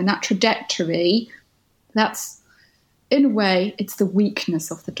cap line, that trajectory, that's, in a way, it's the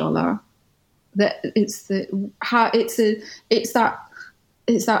weakness of the dollar. That it's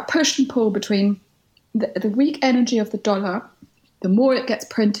that push and pull between the weak energy of the dollar. The more it gets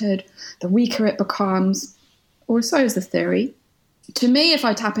printed, the weaker it becomes. Or so is the theory. To me, if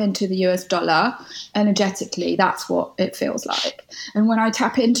I tap into the US dollar energetically, that's what it feels like. And when I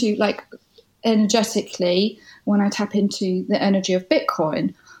tap into, like, energetically, when I tap into the energy of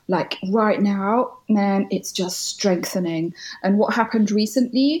Bitcoin, like right now, man, it's just strengthening. And what happened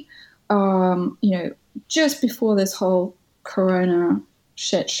recently, just before this whole Corona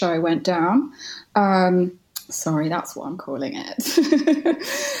shit show went down, sorry, that's what I'm calling it.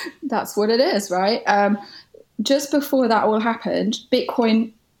 That's what it is, right? Just before that all happened,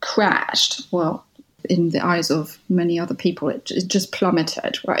 Bitcoin crashed. Well, in the eyes of many other people, it just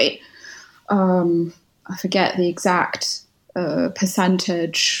plummeted, right? I forget the exact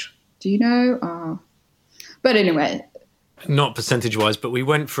percentage. Do you know? But anyway, not percentage wise, but we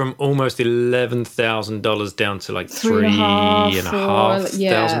went from almost $11,000 down to like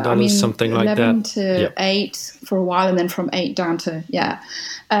 $3,500 something like that. 11 to 8 for a while, and then from 8 down to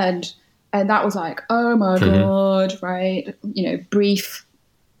and that was like, oh my God, right? Brief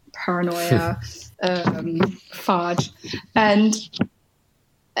paranoia, fudge,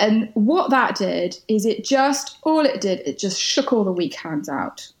 and what that did is it just shook all the weak hands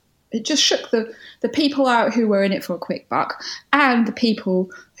out. It just shook the people out who were in it for a quick buck, and the people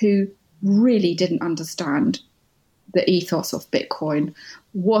who really didn't understand the ethos of Bitcoin,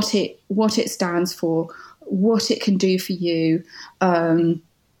 what it stands for, what it can do for you, and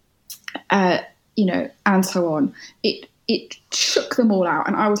so on. It shook them all out,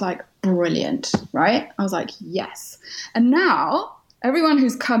 and I was like, brilliant, right? I was like, yes. And now everyone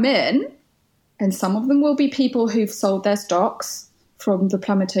who's come in, and some of them will be people who've sold their stocks from the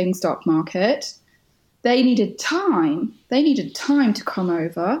plummeting stock market, they needed time. They needed time to come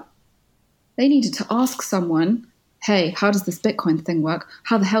over. They needed to ask someone, hey, how does this Bitcoin thing work?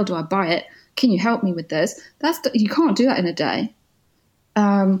 How the hell do I buy it? Can you help me with this? You can't do that in a day.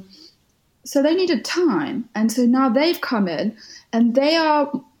 So they needed time. And so now they've come in, and they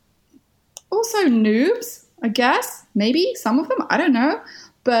are also noobs, I guess. Maybe some of them, I don't know.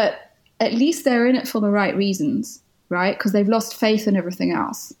 But at least they're in it for the right reasons, right? Because they've lost faith in everything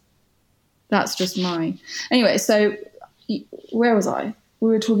else. That's just my... Anyway, so where was I? We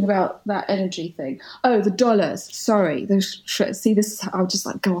were talking about that energy thing. Oh, the dollars. Sorry. See, this is how I'll just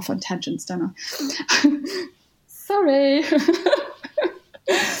like go off on tangents, don't I? Sorry.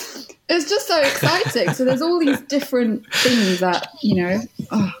 It's just so exciting. So there's all these different things that, I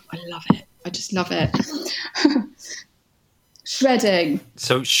love it. I just love it. Shredding.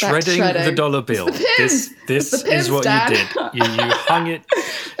 So shredding the dollar bill. This is what you did. You hung it.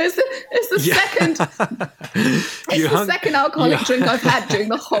 It's the second. It's the second alcoholic drink I've had during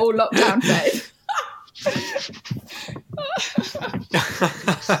the whole lockdown phase.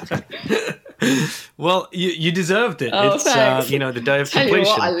 Well, you deserved it. Oh, it's thanks. the day of Tell completion.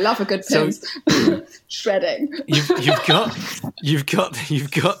 You what, I love a good pins. Shredding. You've got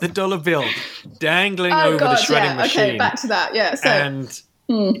the dollar bill dangling over the shredding machine. Okay, back to that. Yeah. So, and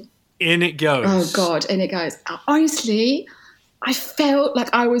in it goes. Oh God, in it goes. Honestly, I felt like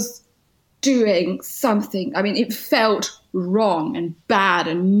I was doing something. I mean, it felt wrong and bad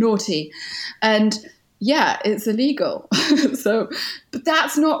and naughty. And yeah, it's illegal. But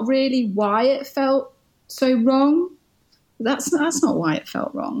that's not really why it felt so wrong. That's not why it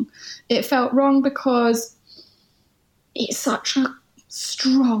felt wrong. It felt wrong because it's such a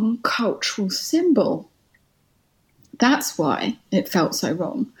strong cultural symbol. That's why it felt so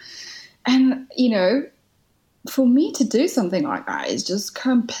wrong. And, for me to do something like that is just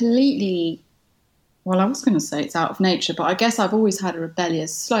completely, well, I was going to say it's out of nature, but I guess I've always had a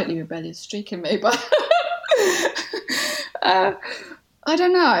slightly rebellious streak in me. But I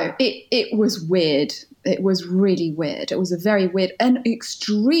don't know. It was weird. It was really weird. It was a very weird and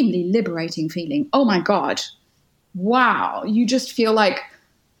extremely liberating feeling. Oh, my God. Wow. You just feel like,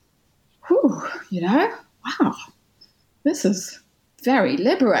 whew, wow, this is very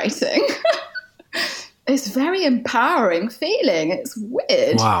liberating. It's very empowering feeling. It's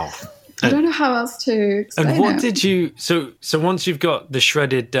weird. Wow. I don't know how else to explain it. And what did you... So once you've got the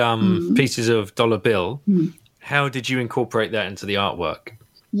shredded pieces of dollar bill, how did you incorporate that into the artwork?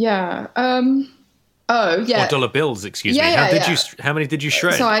 Yeah. Or dollar bills, excuse me. How many did you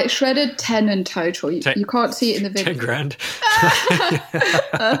shred? So I shredded 10 in total. You can't see it in the video. 10 grand.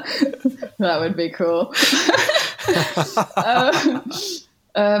 That would be cool.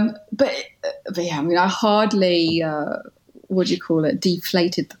 But yeah, I mean, I hardly,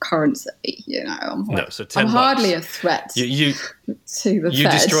 deflated the currency, I'm hardly a threat to the Fed. You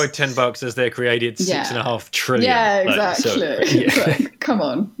destroyed $10 as they're created 6.5 trillion. Yeah, exactly. Come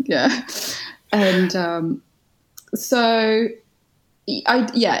on, yeah. And so I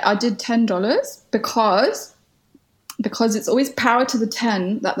did $10 because it's always power to the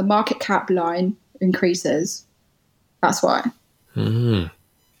 10 that the market cap line increases. That's why. Mm-hmm.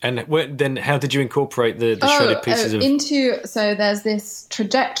 And then how did you incorporate the shredded pieces of... So there's this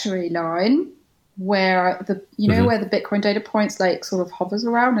trajectory line where where the Bitcoin data points sort of hovers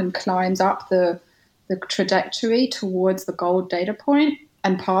around and climbs up the trajectory towards the gold data point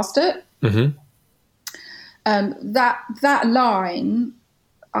and past it. Mm-hmm. That line,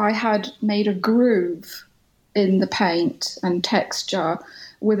 I had made a groove in the paint and texture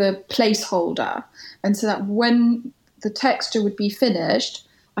with a placeholder. And so that when the texture would be finished,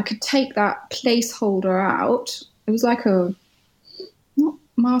 I could take that placeholder out. It was like not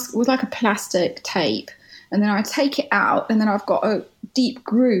mask, it was like a plastic tape. And then I take it out, and then I've got a deep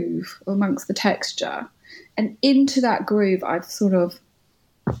groove amongst the texture. And into that groove, I've sort of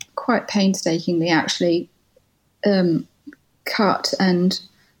quite painstakingly actually cut and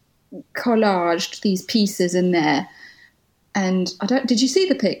collaged these pieces in there. And did you see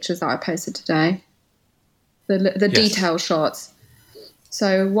the pictures that I posted today? The yes. detail shots.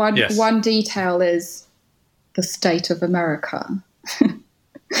 So one detail is the state of America.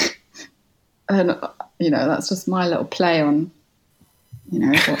 And, that's just my little play on,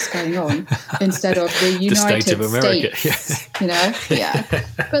 what's going on instead of the United state of America. States, yeah.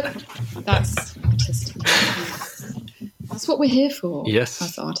 But that's artistic. That's what we're here for,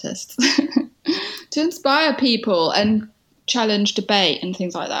 as artists, to inspire people and challenge debate and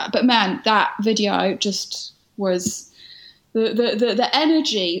things like that. But man, that video just was... The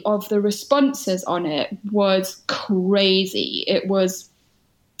energy of the responses on it was crazy. It was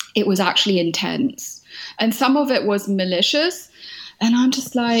actually intense. And some of it was malicious. And I'm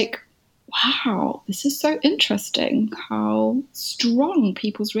just like, wow, this is so interesting how strong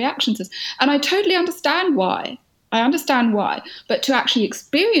people's reactions is. And I totally understand why. But to actually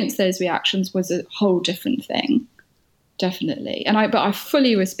experience those reactions was a whole different thing. Definitely. But I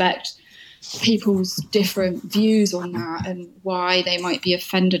fully respect people's different views on that and why they might be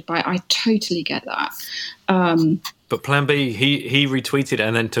offended by it. I totally get that. But Plan B, he retweeted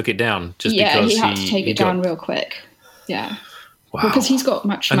and then took it down because he had to take it down real quick. Yeah. Wow. Because he's got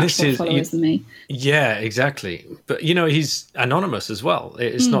much more followers than me. Yeah, exactly. But, he's anonymous as well.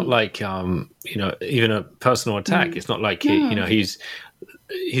 It's not like, even a personal attack. It's not like,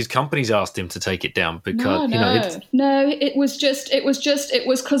 his company's asked him to take it down because it was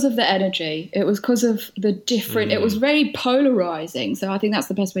because of the energy. It was because of the different. It was very polarizing. So I think that's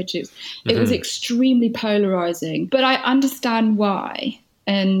the best way to do it. It was extremely polarizing, but I understand why.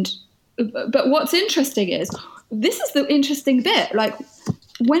 But what's interesting is this is the interesting bit. Like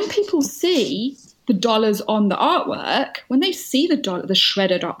when people see the dollars on the artwork, when they see the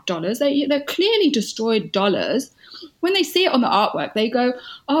shredded up dollars, they're clearly destroyed dollars. When they see it on the artwork, they go,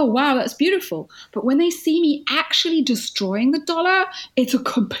 oh, wow, that's beautiful. But when they see me actually destroying the dollar, it's a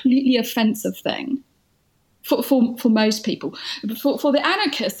completely offensive thing for most people. For the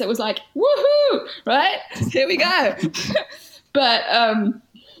anarchists, it was like, woohoo, right? Here we go. But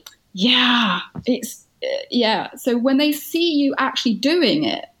So when they see you actually doing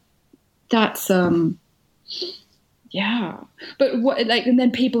it, that's but what, like, and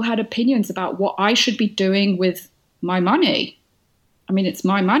then people had opinions about what I should be doing with my money. I mean, it's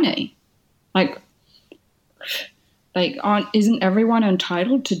my money. Isn't everyone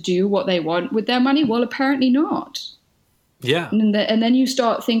entitled to do what they want with their money? Well, apparently not. Yeah. And then you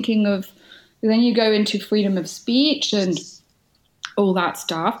start thinking then you go into freedom of speech and all that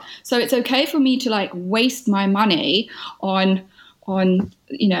stuff. So it's okay for me to like waste my money on 10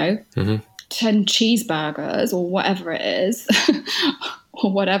 cheeseburgers or whatever it is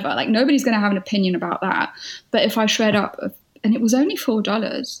or whatever. Like, nobody's going to have an opinion about that. But if I shred up, and it was only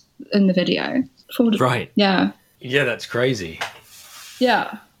 $4 in the video. Right. Yeah. Yeah, that's crazy.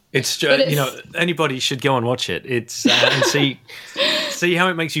 Yeah. It's anybody should go and watch it. It's and see how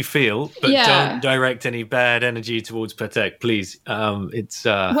it makes you feel, but don't direct any bad energy towards Patek, please. Well,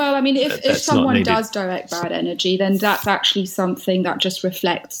 I mean, if someone does direct bad energy, then that's actually something that just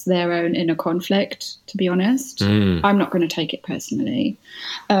reflects their own inner conflict. To be honest, I'm not going to take it personally.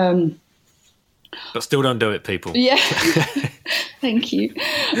 But still, don't do it, people. Yeah, thank you.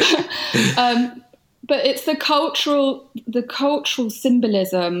 But it's the cultural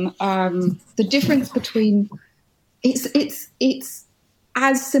symbolism, the difference between it's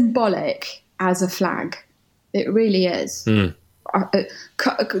as symbolic as a flag. It really is. The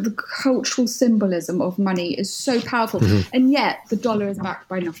cultural symbolism of money is so powerful, and yet the dollar is backed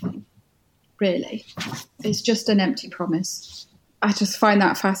by nothing. Really, it's just an empty promise. I just find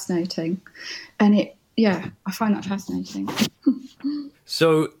that fascinating, and I find that fascinating.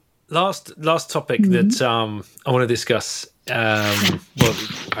 So. Last topic that I want to discuss. Well,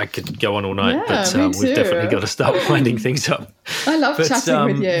 I could go on all night, but we've definitely got to start winding things up. I love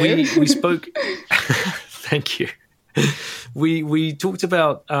chatting with you. We spoke. Thank you. We talked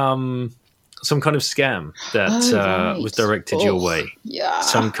about some kind of scam that was directed your way. Yeah.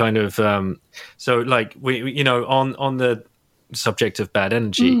 Some kind of so like we on the subject of bad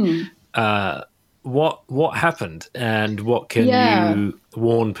energy. What happened, and what can you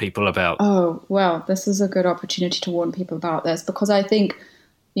warn people about? Oh, well, this is a good opportunity to warn people about this, because I think,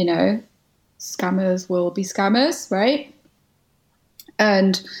 scammers will be scammers, right?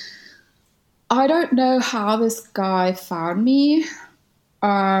 And I don't know how this guy found me.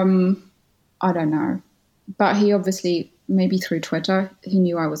 I don't know. But he obviously, maybe through Twitter, he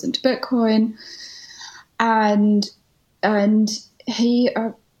knew I was into Bitcoin. And he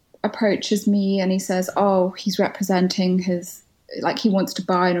approaches me and he says, he's representing he wants to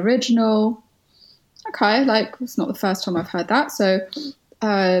buy an original. Okay, like, it's not the first time I've heard that. So,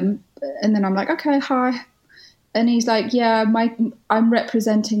 and then I'm like, okay, hi. And he's like, yeah, I'm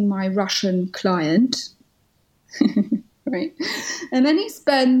representing my Russian client. Right. And then he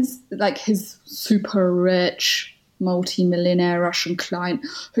spends like his super rich, multi-millionaire Russian client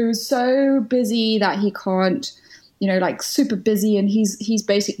who's so busy that he can't, like super busy. And he's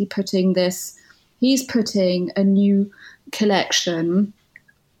basically putting a new collection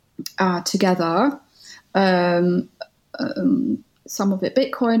together. Some of it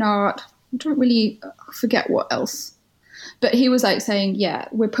Bitcoin art. I don't really forget what else. But he was like saying, yeah,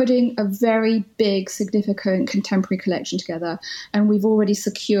 we're putting a very big, significant contemporary collection together, and we've already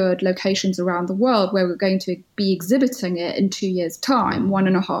secured locations around the world where we're going to be exhibiting it in 2 years' time,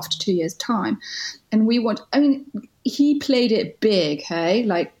 1.5 to 2 years' time. And he played it big, hey,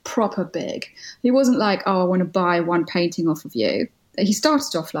 like proper big. He wasn't like, I want to buy one painting off of you. He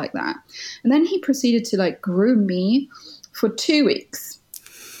started off like that. And then he proceeded to like groom me for 2 weeks.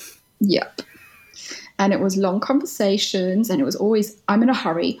 Yep. And it was long conversations, and it was always, I'm in a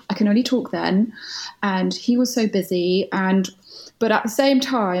hurry. I can only talk then. And he was so busy. But at the same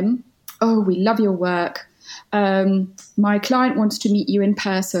time, we love your work. My client wants to meet you in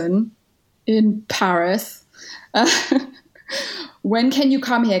person in Paris. When can you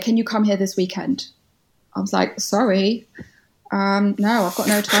come here? Can you come here this weekend? I was like, sorry. No, I've got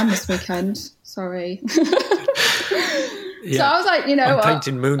no time this weekend. Sorry. Yeah. So I was like, I'm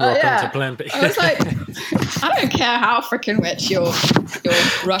painting Moonrock onto Plan B. I was like, I don't care how freaking rich your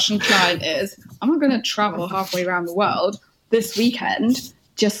Russian client is. I'm not going to travel halfway around the world this weekend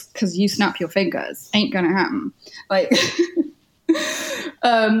just because you snap your fingers. Ain't going to happen. Like,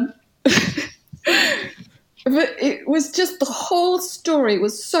 but it was just, the whole story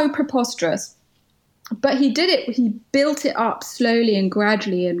was so preposterous. But he did it. He built it up slowly and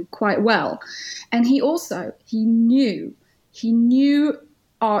gradually and quite well. And he knew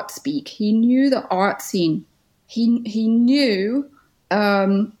art speak. He knew the art scene. He knew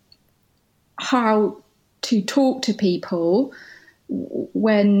how to talk to people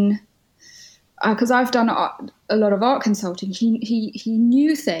when, because I've done a lot of art consulting, he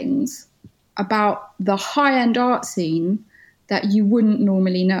knew things about the high-end art scene that you wouldn't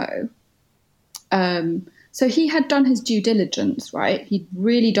normally know. So he had done his due diligence, right? He'd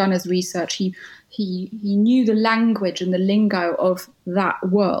really done his research. He knew the language and the lingo of that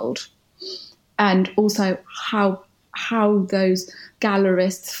world, and also how those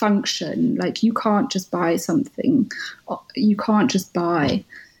gallerists function. Like, you can't just buy something. You can't just buy,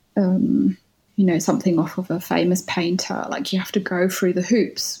 something off of a famous painter. Like, you have to go through the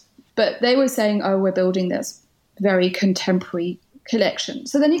hoops. But they were saying, oh, we're building this very contemporary collection.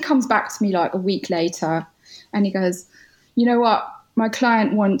 So then he comes back to me like a week later and he goes, you know what? My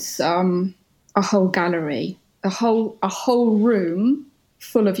client wants a whole gallery, a whole room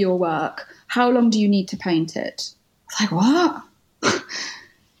full of your work. How long do you need to paint it? I was like, what?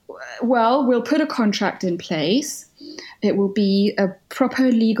 Well, we'll put a contract in place. It will be a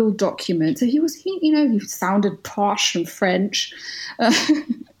proper legal document. So he sounded posh and French.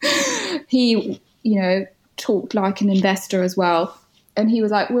 He, talked like an investor as well. And he was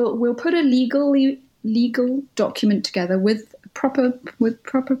like, we'll put a legal document together with proper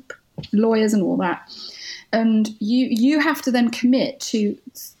lawyers and all that. And you have to then commit to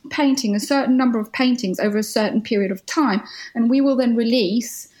painting a certain number of paintings over a certain period of time. And we will then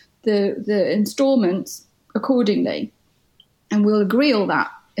release the installments accordingly. And we'll agree all that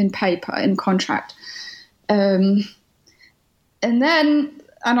in paper, in contract. And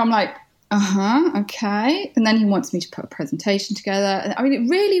I'm like, okay. And then he wants me to put a presentation together. I mean, it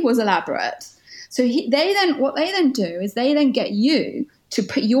really was elaborate. So what they then do is they then get you to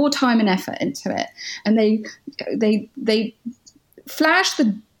put your time and effort into it. And they flash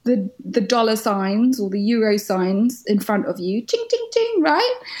the dollar signs or the euro signs in front of you, ting, ting, ting,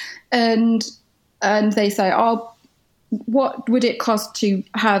 right? And they say, oh, what would it cost to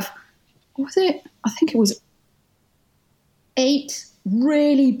have, what was it? I think it was 8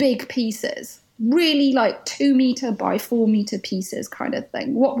 really big pieces, really like 2 meter by 4 meter pieces kind of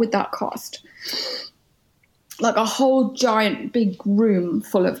thing. What would that cost? Like a whole giant big room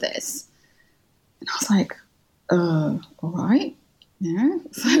full of this. And I was like, all right. Yeah.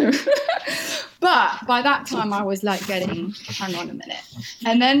 So, but by that time I was like getting, hang on a minute.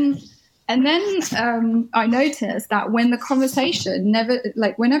 And then I noticed that whenever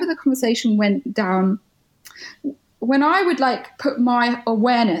the conversation went down, when I would like put my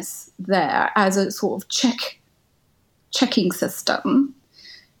awareness there as a sort of checking system,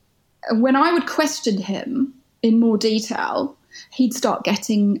 when I would question him in more detail, he'd start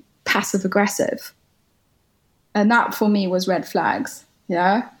getting passive aggressive. And that for me was red flags.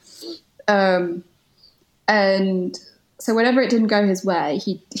 Yeah. And so whenever it didn't go his way,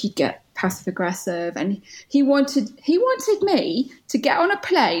 he'd get passive aggressive, and he wanted me to get on a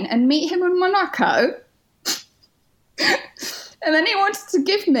plane and meet him in Monaco. And then he wanted to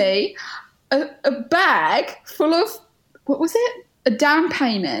give me a bag full of, what was it? A down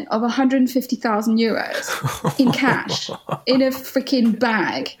payment of 150,000 euros in cash in a freaking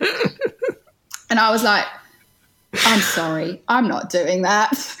bag. And I was like, I'm sorry, I'm not doing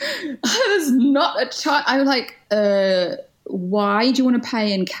that. There's not a chance. I was like, why do you want to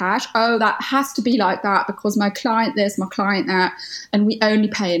pay in cash? Oh, that has to be like that because my client this, my client that, and we only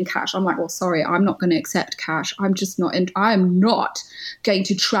pay in cash. I'm like, well, sorry, I'm not going to accept cash. I am not going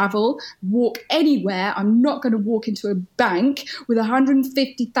to travel, walk anywhere. I'm not going to walk into a bank with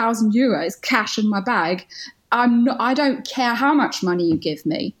 150,000 euros cash in my bag. I don't care how much money you give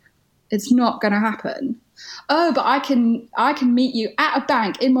me. It's not going to happen. Oh, but I can meet you at a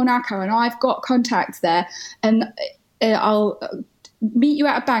bank in Monaco and I've got contacts there, and I'll meet you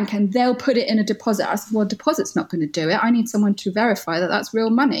at a bank and they'll put it in a deposit. I said, well, deposit's not going to do it. I need someone to verify that that's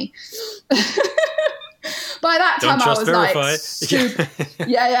real money. By that time, I was like,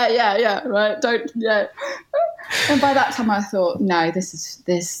 yeah, right. And by that time, I thought, no, this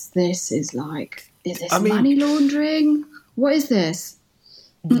is like, is this money laundering? What is this?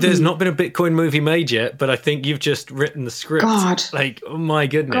 There's not been a Bitcoin movie made yet, but I think you've just written the script. God. Like, oh my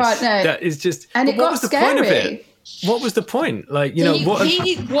goodness. God, no. That is just... And it got scary. What was the point of it? What was the point? Like,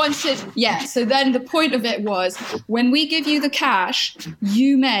 he wanted... Yeah, so then the point of it was, when we give you the cash,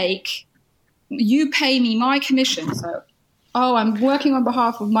 you pay me my commission. So, I'm working on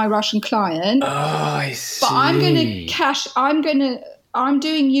behalf of my Russian client. Oh, I see. But I'm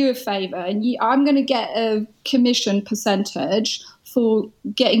doing you a favor, and I'm going to get a commission percentage for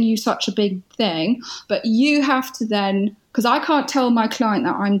getting you such a big thing. But you have to then, because I can't tell my client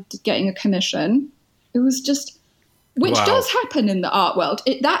that I'm getting a commission. It was just, which does happen in the art world.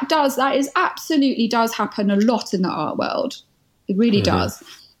 That absolutely does happen a lot in the art world. It really does.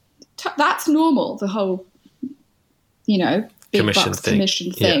 That's normal, the whole, big commission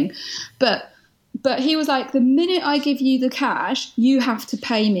thing. Yeah. But he was like, the minute I give you the cash, you have to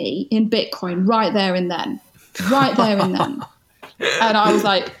pay me in Bitcoin right there and then. Right there and then. And I was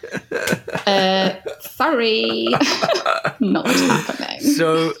like, sorry, not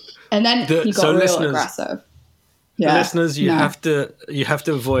happening. And then he got real aggressive. Yeah, the listeners, you have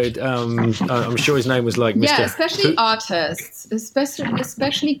to avoid. I'm sure his name was like Mr. Yeah, especially artists,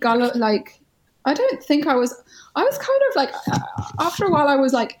 especially like. I don't think I was kind of like after a while I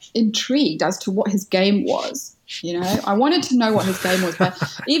was like intrigued as to what his game was. I wanted to know what his game was, but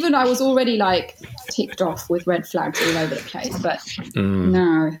even I was already like ticked off with red flags all over the place. But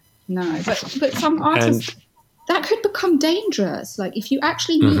no. But some artists that could become dangerous. Like if you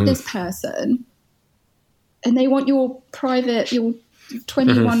actually meet this person and they want your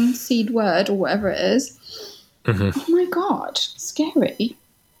 21 seed word or whatever it is. Oh my God, scary.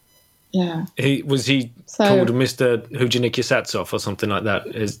 Yeah. Was he called Mr. Hujanikisatov or something like that?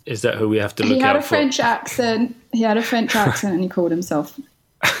 Is that who we have to look out for? He had a French accent. And he called himself.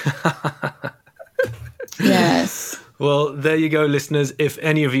 Yes. Well, there you go, listeners. If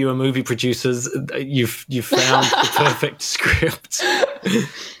any of you are movie producers, you've found the perfect script.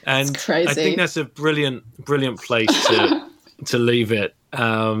 And it's crazy. I think that's a brilliant place to leave it.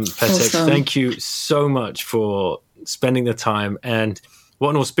 Petek, awesome. Thank you so much for spending the time, and what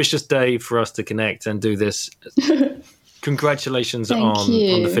an auspicious day for us to connect and do this. Congratulations on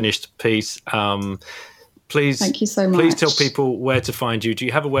the finished piece. Please, thank you so much. Please tell people where to find you. Do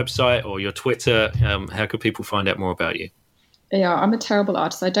you have a website or your Twitter? How can people find out more about you? Yeah, I'm a terrible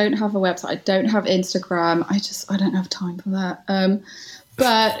artist. I don't have a website. I don't have Instagram. I don't have time for that.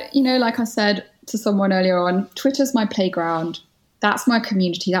 But, like I said to someone earlier on, Twitter's my playground. That's my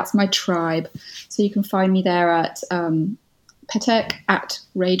community. That's my tribe. So you can find me there at Petek at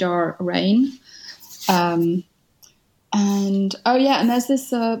Radar Rain. And there's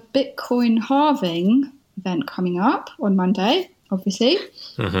this Bitcoin halving event coming up on Monday, obviously.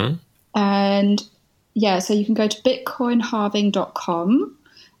 Mm-hmm. And so you can go to bitcoinhalving.com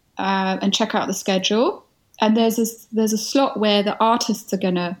and check out the schedule. And there's a slot where the artists are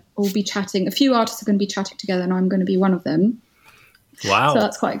going to all be chatting. A few artists are going to be chatting together, and I'm going to be one of them. Wow. So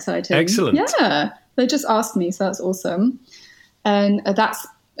that's quite exciting. Excellent. Yeah. They just asked me, so that's awesome. And that's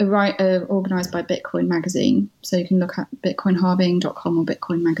organised by Bitcoin Magazine. So you can look at bitcoinhalving.com or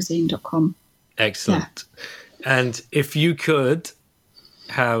bitcoinmagazine.com. Excellent. Yeah. And if you could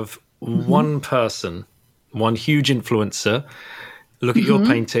have one person, one huge influencer, look at your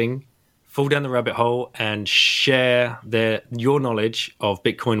painting, fall down the rabbit hole and share your knowledge of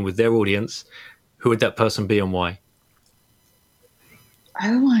Bitcoin with their audience, who would that person be and why?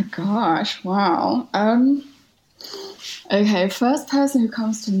 Oh my gosh. Wow. Okay, first person who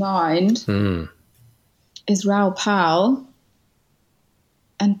comes to mind is Raoul Pal,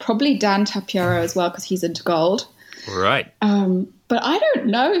 and probably Dan Tapiero as well, because he's into gold. Right. But I don't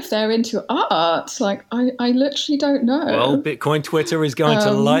know if they're into art. Like, I literally don't know. Well, Bitcoin Twitter is going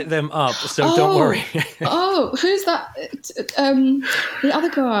to light them up, so don't worry. Who's that? The other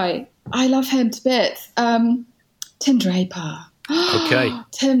guy. I love him to bits. Tim Draper. Okay.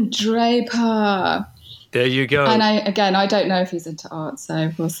 Tim Draper. There you go. And I don't know if he's into art,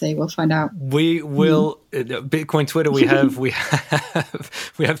 so we'll see. We'll find out. We will. Bitcoin Twitter. We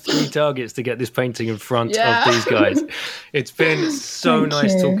have 3 targets to get this painting in front of these guys. It's been so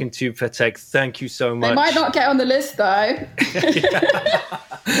nice talking to you, Petek. Thank you so much. They might not get on the list though.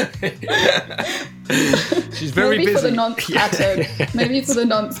 She's very busy. Maybe for the nonce pattern. Maybe for the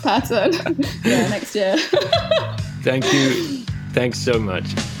nonce pattern. Yeah, next year. Thank you. Thanks so much.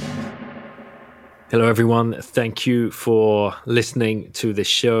 Hello, everyone. Thank you for listening to the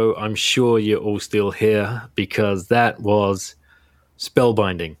show. I'm sure you're all still here because that was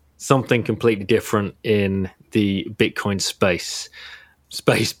spellbinding. Something completely different in the Bitcoin space.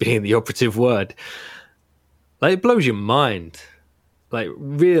 Space being the operative word. Like, it blows your mind. Like,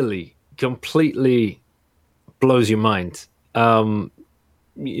 really, completely blows your mind. Talking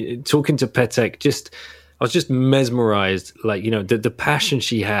to Petek, I was just mesmerized, like, the passion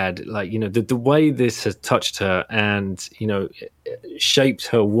she had, like, the way this has touched her and, shaped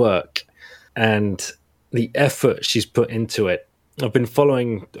her work and the effort she's put into it. I've been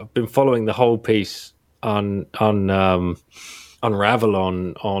following the whole piece on Unravel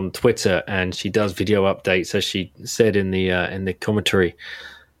on Twitter, and she does video updates, as she said in the commentary.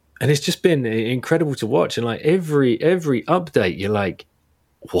 And it's just been incredible to watch. And like every update, you're like,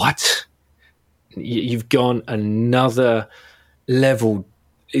 what? You've gone another level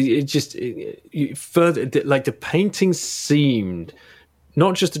further, like the painting seemed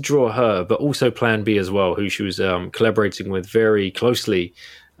not just to draw her, but also Plan B as well, who she was collaborating with very closely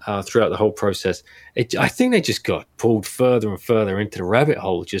throughout the whole process. I think they just got pulled further and further into the rabbit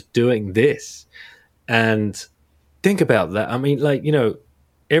hole just doing this. And think about that. I mean, like, you know,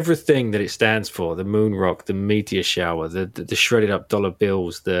 everything that it stands for, the moon rock, the meteor shower, the shredded up dollar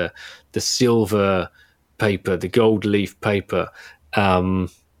bills, the silver paper, the gold leaf paper, the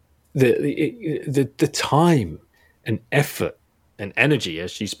time and effort and energy,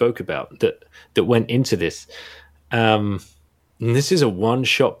 as she spoke about, that went into this. And this is a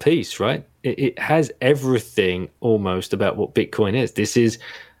one-shot piece, right? It has everything almost about what Bitcoin is. This is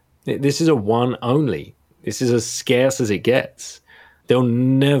a one only. This is as scarce as it gets. There'll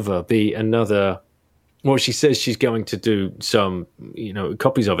never be another. Well, she says she's going to do some, you know,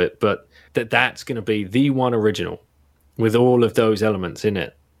 copies of it, but that's going to be the one original with all of those elements in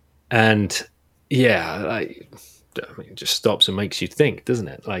it. And yeah, I mean, it just stops and makes you think, doesn't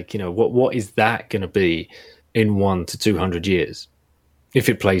it? Like, you know, what is that going to be in 100 to 200 years if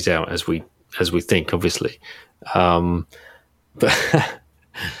it plays out as we think, obviously. But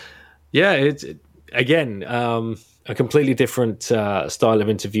yeah, it's again a completely different style of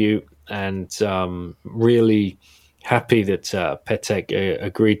interview, and really happy that Petek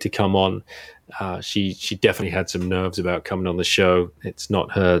agreed to come on. She definitely had some nerves about coming on the show. It's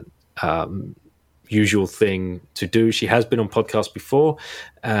not her usual thing to do. She has been on podcasts before,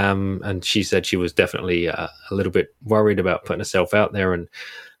 and she said she was definitely a little bit worried about putting herself out there and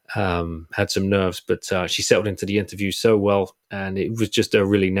had some nerves, but she settled into the interview so well, and it was just a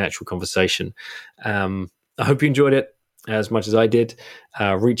really natural conversation. I hope you enjoyed it as much as I did.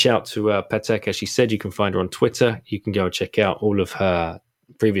 Reach out to Petek. As she said, you can find her on Twitter. You can go check out all of her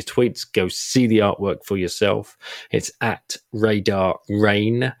previous tweets. Go see the artwork for yourself. It's at Radar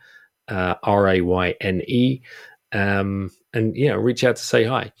Rain, RAYNE. And yeah, reach out to say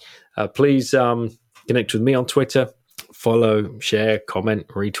hi. Please connect with me on Twitter. Follow, share, comment,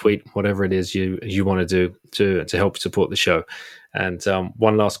 retweet, whatever it is you want to do to help support the show. And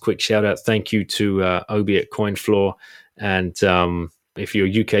one last quick shout out. Thank you to Obi at CoinFloor. And if you're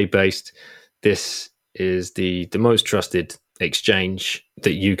UK based, this is the most trusted exchange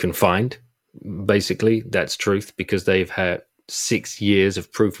that you can find. Basically, that's truth, because they've had 6 years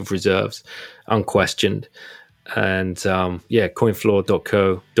of proof of reserves, unquestioned. And yeah,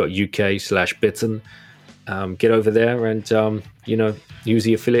 coinfloor.co.uk/bitten. Get over there and you know, use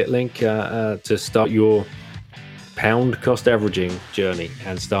the affiliate link to start your pound cost averaging journey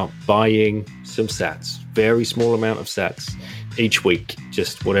and start buying some sats. Very small amount of sats each week,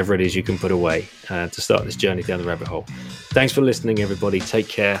 just whatever it is you can put away to start this journey down the rabbit hole. Thanks for listening, everybody. Take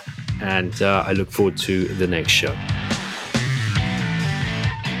care, and I look forward to the next show.